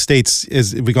one of these states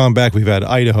we've gone back. We've had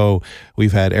Idaho,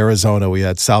 we've had Arizona, we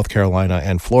had South Carolina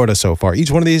and Florida so far. Each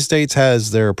one of these states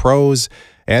has their pros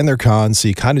and their cons. So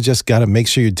you kind of just got to make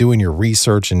sure you're doing your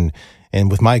research and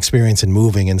with my experience in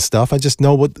moving and stuff, I just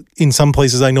know in some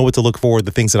places I know what to look for, the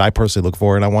things that I personally look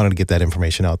for. And I wanted to get that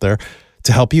information out there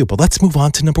to help you. But let's move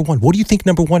on to number 1. What do you think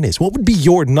number 1 is? What would be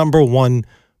your number 1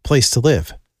 place to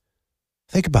live?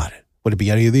 Think about it. Would it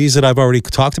be any of these that I've already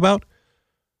talked about?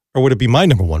 Or would it be my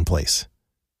number 1 place?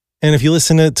 And if you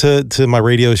listen to my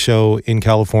radio show in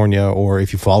California, or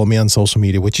if you follow me on social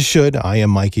media, which you should, I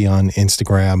am Mikey on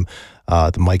Instagram,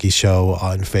 The Mikey Show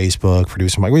on Facebook,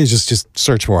 Producer Mike. Just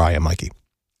search for I am Mikey.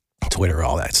 Twitter,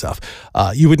 all that stuff.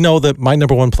 You would know that my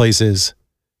number 1 place is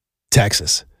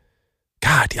Texas.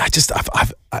 God,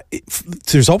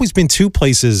 there's always been 2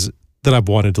 places that I've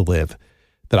wanted to live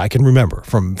that I can remember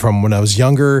from when I was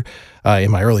younger, in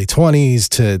my early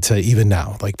 20s to even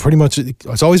now. Pretty much,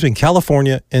 it's always been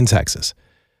California and Texas.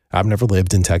 I've never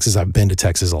lived in Texas. I've been to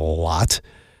Texas a lot,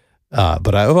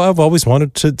 but I've always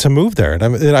wanted to move there. And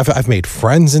I've made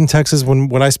friends in Texas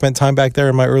when I spent time back there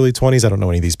in my early 20s. I don't know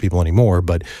any of these people anymore,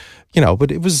 but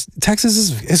Texas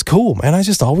is cool, man. I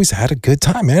just always had a good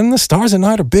time, man. And the stars at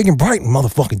night are big and bright in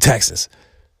motherfucking Texas.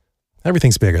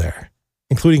 Everything's bigger there,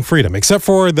 including freedom, except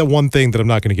for the one thing that I'm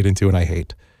not going to get into and I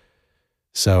hate.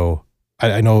 So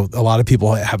I know a lot of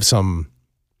people have some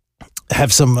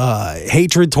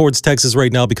hatred towards Texas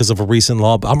right now because of a recent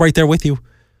law. But I'm right there with you.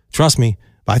 Trust me.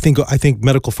 I think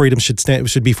medical freedom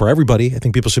should be for everybody. I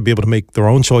think people should be able to make their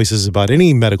own choices about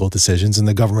any medical decisions, and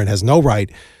the government has no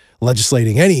right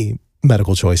legislating any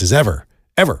medical choices ever,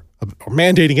 or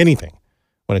mandating anything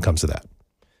when it comes to that.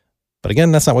 But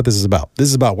again, that's not what this is about. This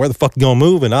is about where the fuck you gonna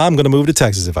move, and I'm gonna move to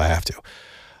Texas if I have to.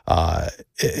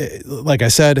 Like I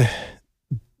said,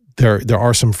 there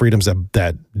are some freedoms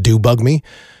that do bug me,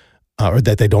 or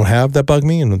that they don't have that bug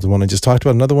me. And the one I just talked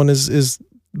about, another one is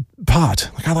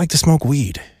pot. I like to smoke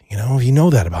weed. You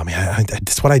know that about me.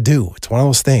 That's what I do. It's one of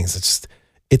those things.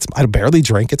 I barely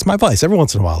drink. It's my vice. Every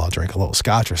once in a while, I'll drink a little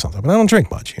scotch or something, but I don't drink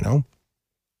much, you know?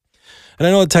 And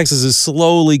I know that Texas is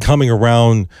slowly coming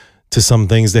around to some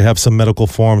things. They have some medical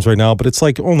forms right now, but it's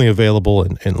like only available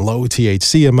in low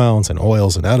THC amounts and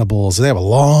oils and edibles. They have a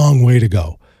long way to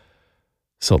go.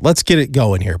 So let's get it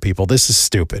going here, people. This is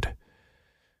stupid.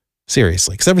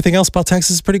 Seriously, because everything else about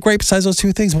Texas is pretty great besides those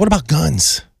two things. What about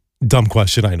guns? Dumb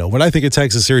question, I know. When I think of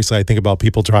Texas, seriously, I think about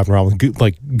people driving around with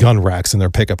like gun racks in their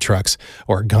pickup trucks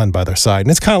or a gun by their side. And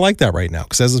it's kind of like that right now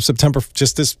because as of September,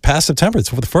 just this past September, it's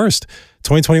for the 1st,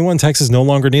 2021, Texas no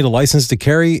longer need a license to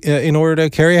carry in order to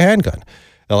carry a handgun.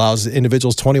 It allows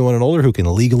individuals 21 and older who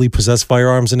can legally possess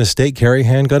firearms in a state carry a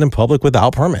handgun in public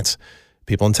without permits.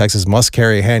 People in Texas must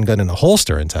carry a handgun in a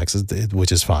holster in Texas,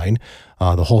 which is fine.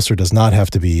 The holster does not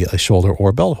have to be a shoulder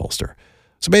or belt holster.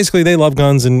 So basically, they love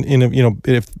guns, and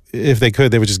if they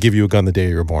could, they would just give you a gun the day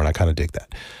you were born. I kind of dig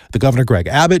that. The governor, Greg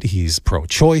Abbott, he's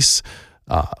pro-choice,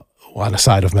 on the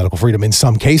side of medical freedom in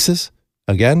some cases.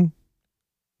 Again,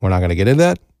 we're not going to get into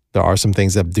that. There are some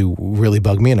things that do really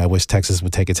bug me, and I wish Texas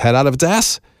would take its head out of its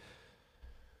ass.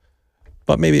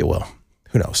 But maybe it will.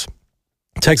 Who knows?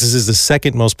 Texas is the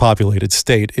second most populated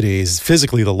state. It is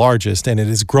physically the largest, and it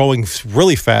is growing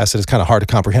really fast. It's kind of hard to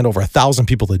comprehend. Over 1,000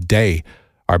 people a day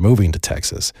are moving to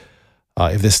Texas.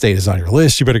 If this state is on your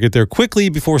list, you better get there quickly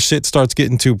before shit starts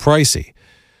getting too pricey.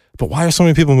 But why are so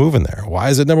many people moving there? Why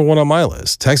is it number one on my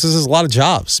list? Texas has a lot of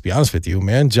jobs, to be honest with you,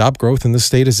 man. Job growth in this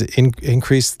state has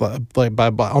increased by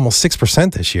almost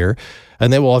 6% this year,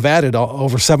 and they will have added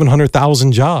over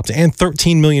 700,000 jobs, and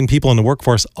 13 million people in the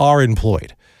workforce are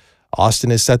employed.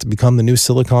 Austin is set to become the new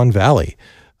Silicon Valley.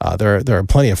 There are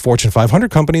plenty of Fortune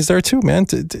 500 companies there too, man,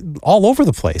 all over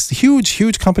the place.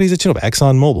 Huge companies that you know,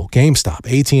 ExxonMobil, GameStop,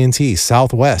 AT&T,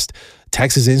 Southwest,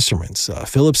 Texas Instruments,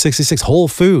 Phillips 66, Whole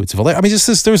Foods. I mean,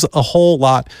 there's a whole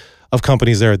lot of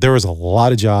companies there. There is a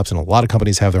lot of jobs, and a lot of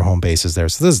companies have their home bases there.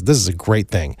 So this is a great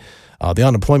thing. The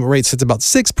unemployment rate sits about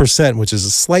 6%, which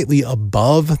is slightly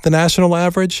above the national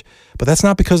average. But that's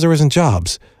not because there isn't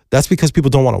jobs. That's because people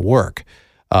don't want to work.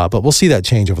 But we'll see that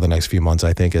change over the next few months,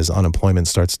 I think, as unemployment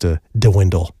starts to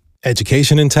dwindle.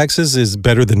 Education in Texas is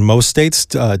better than most states.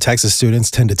 Texas students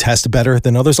tend to test better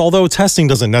than others, although testing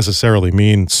doesn't necessarily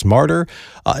mean smarter.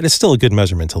 It is still a good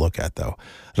measurement to look at, though.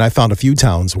 And I found a few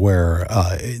towns where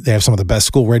they have some of the best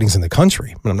school ratings in the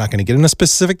country. And I'm not going to get into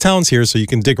specific towns here, so you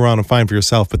can dig around and find for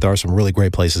yourself, but there are some really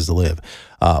great places to live.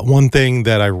 One thing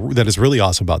that is really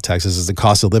awesome about Texas is the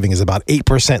cost of living is about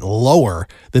 8% lower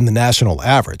than the national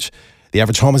average. The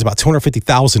average home is about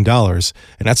 $250,000,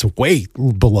 and that's way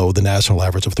below the national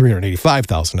average of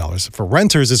 $385,000. For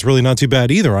renters, it's really not too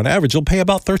bad either. On average, you'll pay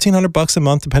about $1,300 a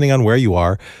month, depending on where you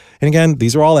are. And again,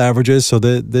 these are all averages, so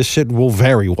this shit will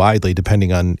vary widely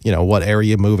depending on what area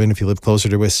you move in. If you live closer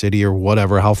to a city or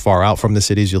whatever, how far out from the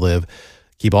cities you live.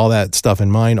 Keep all that stuff in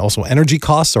mind. Also, energy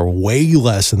costs are way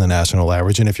less than the national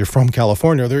average, and if you're from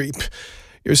California,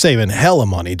 you're saving hella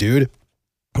money, dude.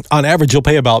 On average, you'll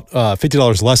pay about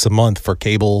 $50 less a month for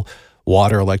cable,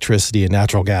 water, electricity, and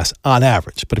natural gas on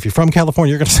average. But if you're from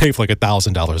California, you're going to save like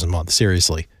 $1,000 a month.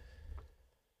 Seriously.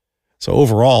 So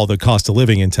overall, the cost of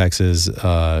living in Texas,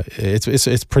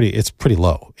 it's pretty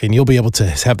low, and you'll be able to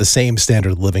have the same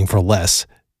standard of living for less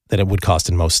than it would cost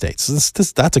in most states.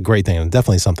 That's a great thing, and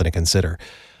definitely something to consider.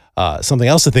 Something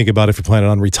else to think about if you're planning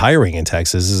on retiring in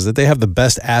Texas is that they have the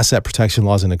best asset protection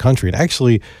laws in the country, and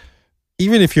actually,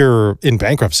 even if you're in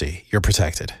bankruptcy, you're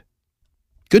protected.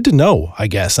 Good to know, I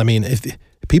guess. I mean, if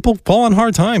people fall on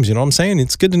hard times, you know what I'm saying?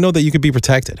 It's good to know that you could be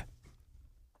protected.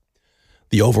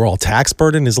 The overall tax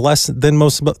burden is less than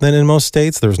in most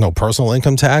states. There's no personal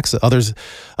income tax.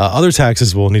 Other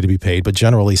taxes will need to be paid, but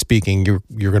generally speaking,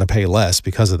 you're going to pay less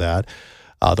because of that.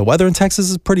 The weather in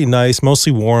Texas is pretty nice,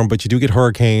 mostly warm, but you do get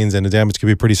hurricanes, and the damage can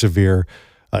be pretty severe.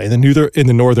 In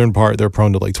the northern part, they're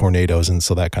prone to like tornadoes, and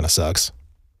so that kind of sucks.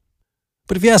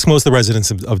 But if you ask most of the residents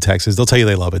of Texas, they'll tell you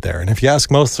they love it there. And if you ask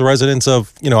most of the residents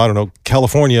of,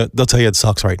 California, they'll tell you it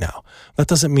sucks right now. That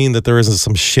doesn't mean that there isn't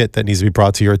some shit that needs to be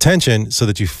brought to your attention so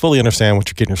that you fully understand what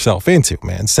you're getting yourself into,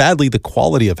 man. Sadly, the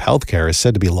quality of healthcare is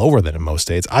said to be lower than in most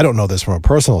states. I don't know this from a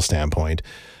personal standpoint,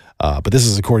 but this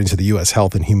is according to the U.S.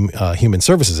 Health and Human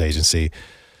Services Agency.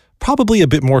 Probably a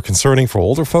bit more concerning for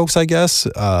older folks, I guess,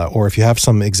 or if you have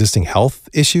some existing health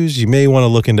issues, you may want to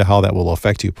look into how that will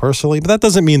affect you personally. But that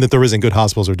doesn't mean that there isn't good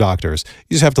hospitals or doctors.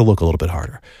 You just have to look a little bit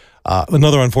harder.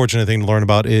 Another unfortunate thing to learn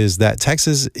about is that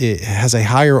Texas has a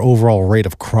higher overall rate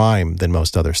of crime than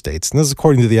most other states. And this is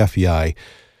according to the FBI.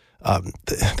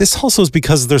 This also is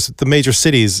because there's the major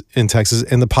cities in Texas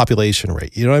and the population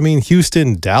rate. You know what I mean?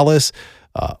 Houston, Dallas,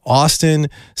 Austin,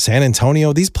 San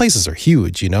Antonio, these places are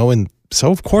huge, and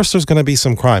So of course there's going to be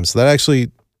some crime. So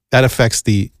that affects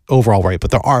the overall rate.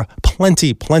 But there are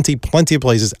plenty of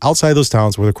places outside those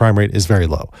towns where the crime rate is very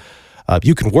low.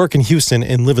 You can work in Houston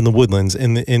and live in the Woodlands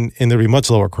and there'll be much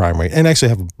lower crime rate and actually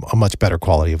have a much better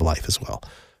quality of life as well.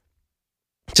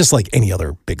 Just like any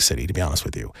other big city, to be honest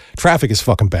with you. Traffic is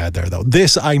fucking bad there, though.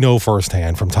 This I know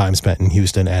firsthand from time spent in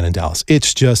Houston and in Dallas.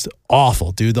 It's just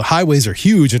awful, dude. The highways are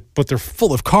huge, but they're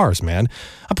full of cars, man.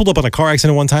 I pulled up on a car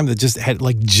accident one time that just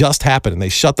happened, and they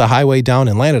shut the highway down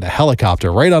and landed a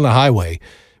helicopter right on the highway,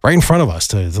 right in front of us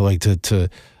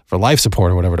for life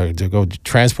support or whatever, to go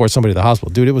transport somebody to the hospital.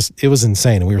 Dude, it was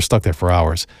insane, and we were stuck there for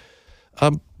hours.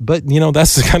 But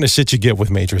that's the kind of shit you get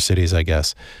with major cities, I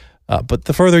guess. But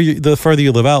the further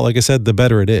you live out, like I said, the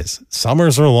better it is.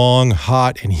 Summers are long,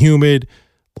 hot, and humid.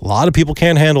 A lot of people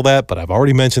can't handle that, but I've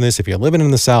already mentioned this. If you're living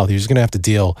in the South, you're just going to have to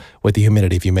deal with the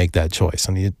humidity if you make that choice.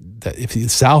 If you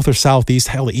South or Southeast,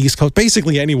 hell, the East Coast,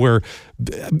 basically anywhere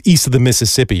east of the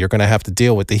Mississippi, you're going to have to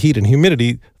deal with the heat and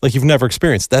humidity like you've never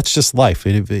experienced. That's just life.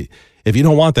 If you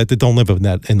don't want that, then don't live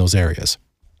in those areas.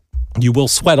 You will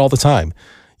sweat all the time.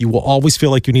 You will always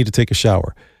feel like you need to take a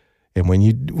shower. And when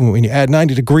you add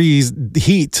 90 degrees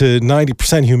heat to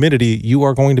 90% humidity, you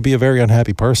are going to be a very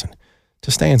unhappy person.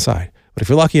 Just stay inside. But if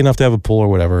you're lucky enough to have a pool or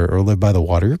whatever, or live by the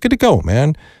water, you're good to go,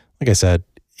 man. Like I said,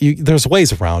 there's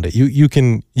ways around it. You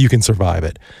can survive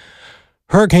it.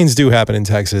 Hurricanes do happen in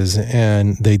Texas,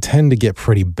 and they tend to get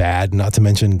pretty bad, not to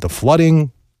mention the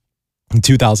flooding. In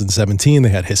 2017, they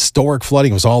had historic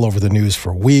flooding. It was all over the news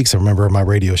for weeks. I remember my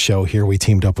radio show here, we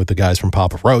teamed up with the guys from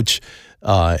Papa Roach,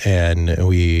 and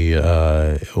we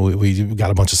got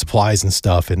a bunch of supplies and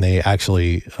stuff. And they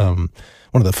actually, one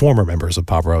of the former members of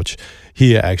Papa Roach,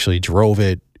 he actually drove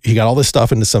it. He got all this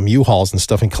stuff into some U-Hauls and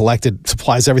stuff and collected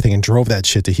supplies, everything, and drove that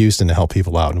shit to Houston to help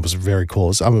people out. And it was very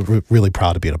cool. I'm really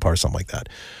proud to be a part of something like that.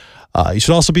 You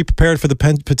should also be prepared for the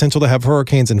potential to have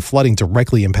hurricanes and flooding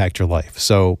directly impact your life.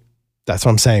 So that's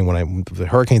what I'm saying. When the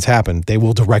hurricanes happen, they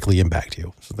will directly impact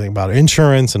you. So think about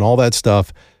insurance and all that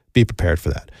stuff. Be prepared for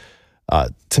that.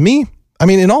 To me,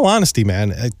 in all honesty,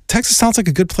 man, Texas sounds like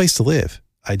a good place to live.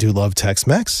 I do love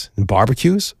Tex-Mex and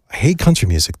barbecues. I hate country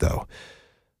music, though.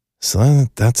 So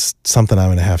that's something I'm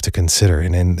going to have to consider.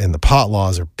 And the pot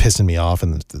laws are pissing me off,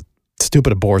 and the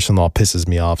stupid abortion law pisses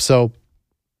me off. So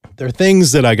there are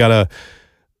things that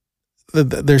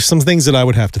there's some things that I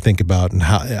would have to think about, and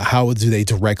how do they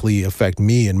directly affect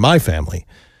me and my family.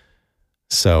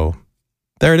 So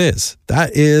there it is.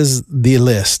 That is the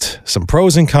list. Some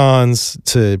pros and cons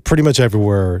to pretty much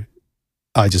everywhere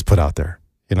I just put out there.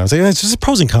 I'm saying it's just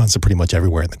pros and cons to pretty much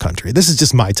everywhere in the country. This is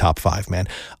just my top 5, man.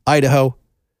 Idaho,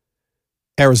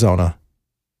 Arizona,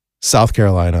 South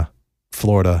Carolina,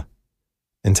 Florida,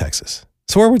 and Texas.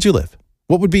 So where would you live?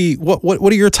 What would be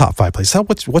what are your top 5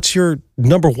 places? What's your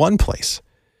number 1 place?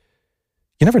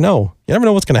 You never know. You never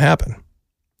know what's going to happen.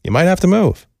 You might have to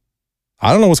move.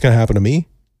 I don't know what's going to happen to me.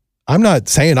 I'm not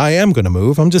saying I am going to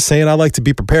move. I'm just saying I like to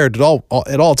be prepared at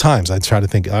all times.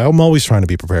 I'm always trying to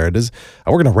be prepared.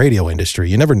 I work in a radio industry.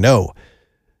 You never know.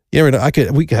 You never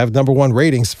know. We could have number 1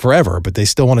 ratings forever, but they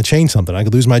still want to change something. I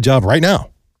could lose my job right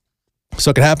now. So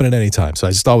it could happen at any time. So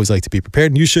I just always like to be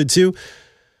prepared, and you should too.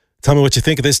 Tell me what you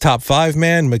think of this top 5,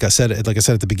 man. Like I said at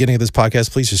the beginning of this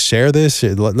podcast, please just share this.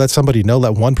 Let somebody know.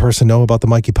 Let one person know about the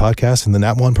Mikey podcast, and then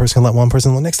that one person can let one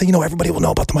person. The next thing you know, everybody will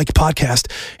know about the Mikey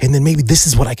podcast. And then maybe this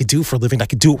is what I could do for a living. I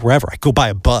could do it wherever. I could go buy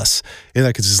a bus, and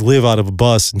I could just live out of a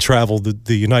bus and travel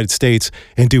the United States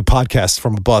and do podcasts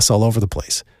from a bus all over the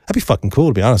place. That'd be fucking cool,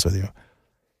 to be honest with you.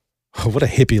 What a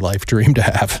hippie life dream to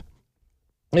have.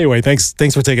 Anyway, thanks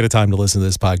for taking the time to listen to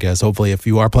this podcast. Hopefully, if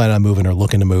you are planning on moving or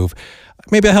looking to move,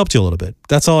 maybe I helped you a little bit.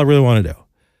 That's all I really want to do.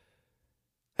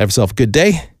 Have yourself a good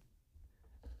day,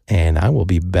 and I will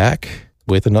be back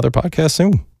with another podcast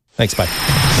soon. Thanks, bye.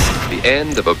 The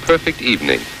end of a perfect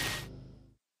evening.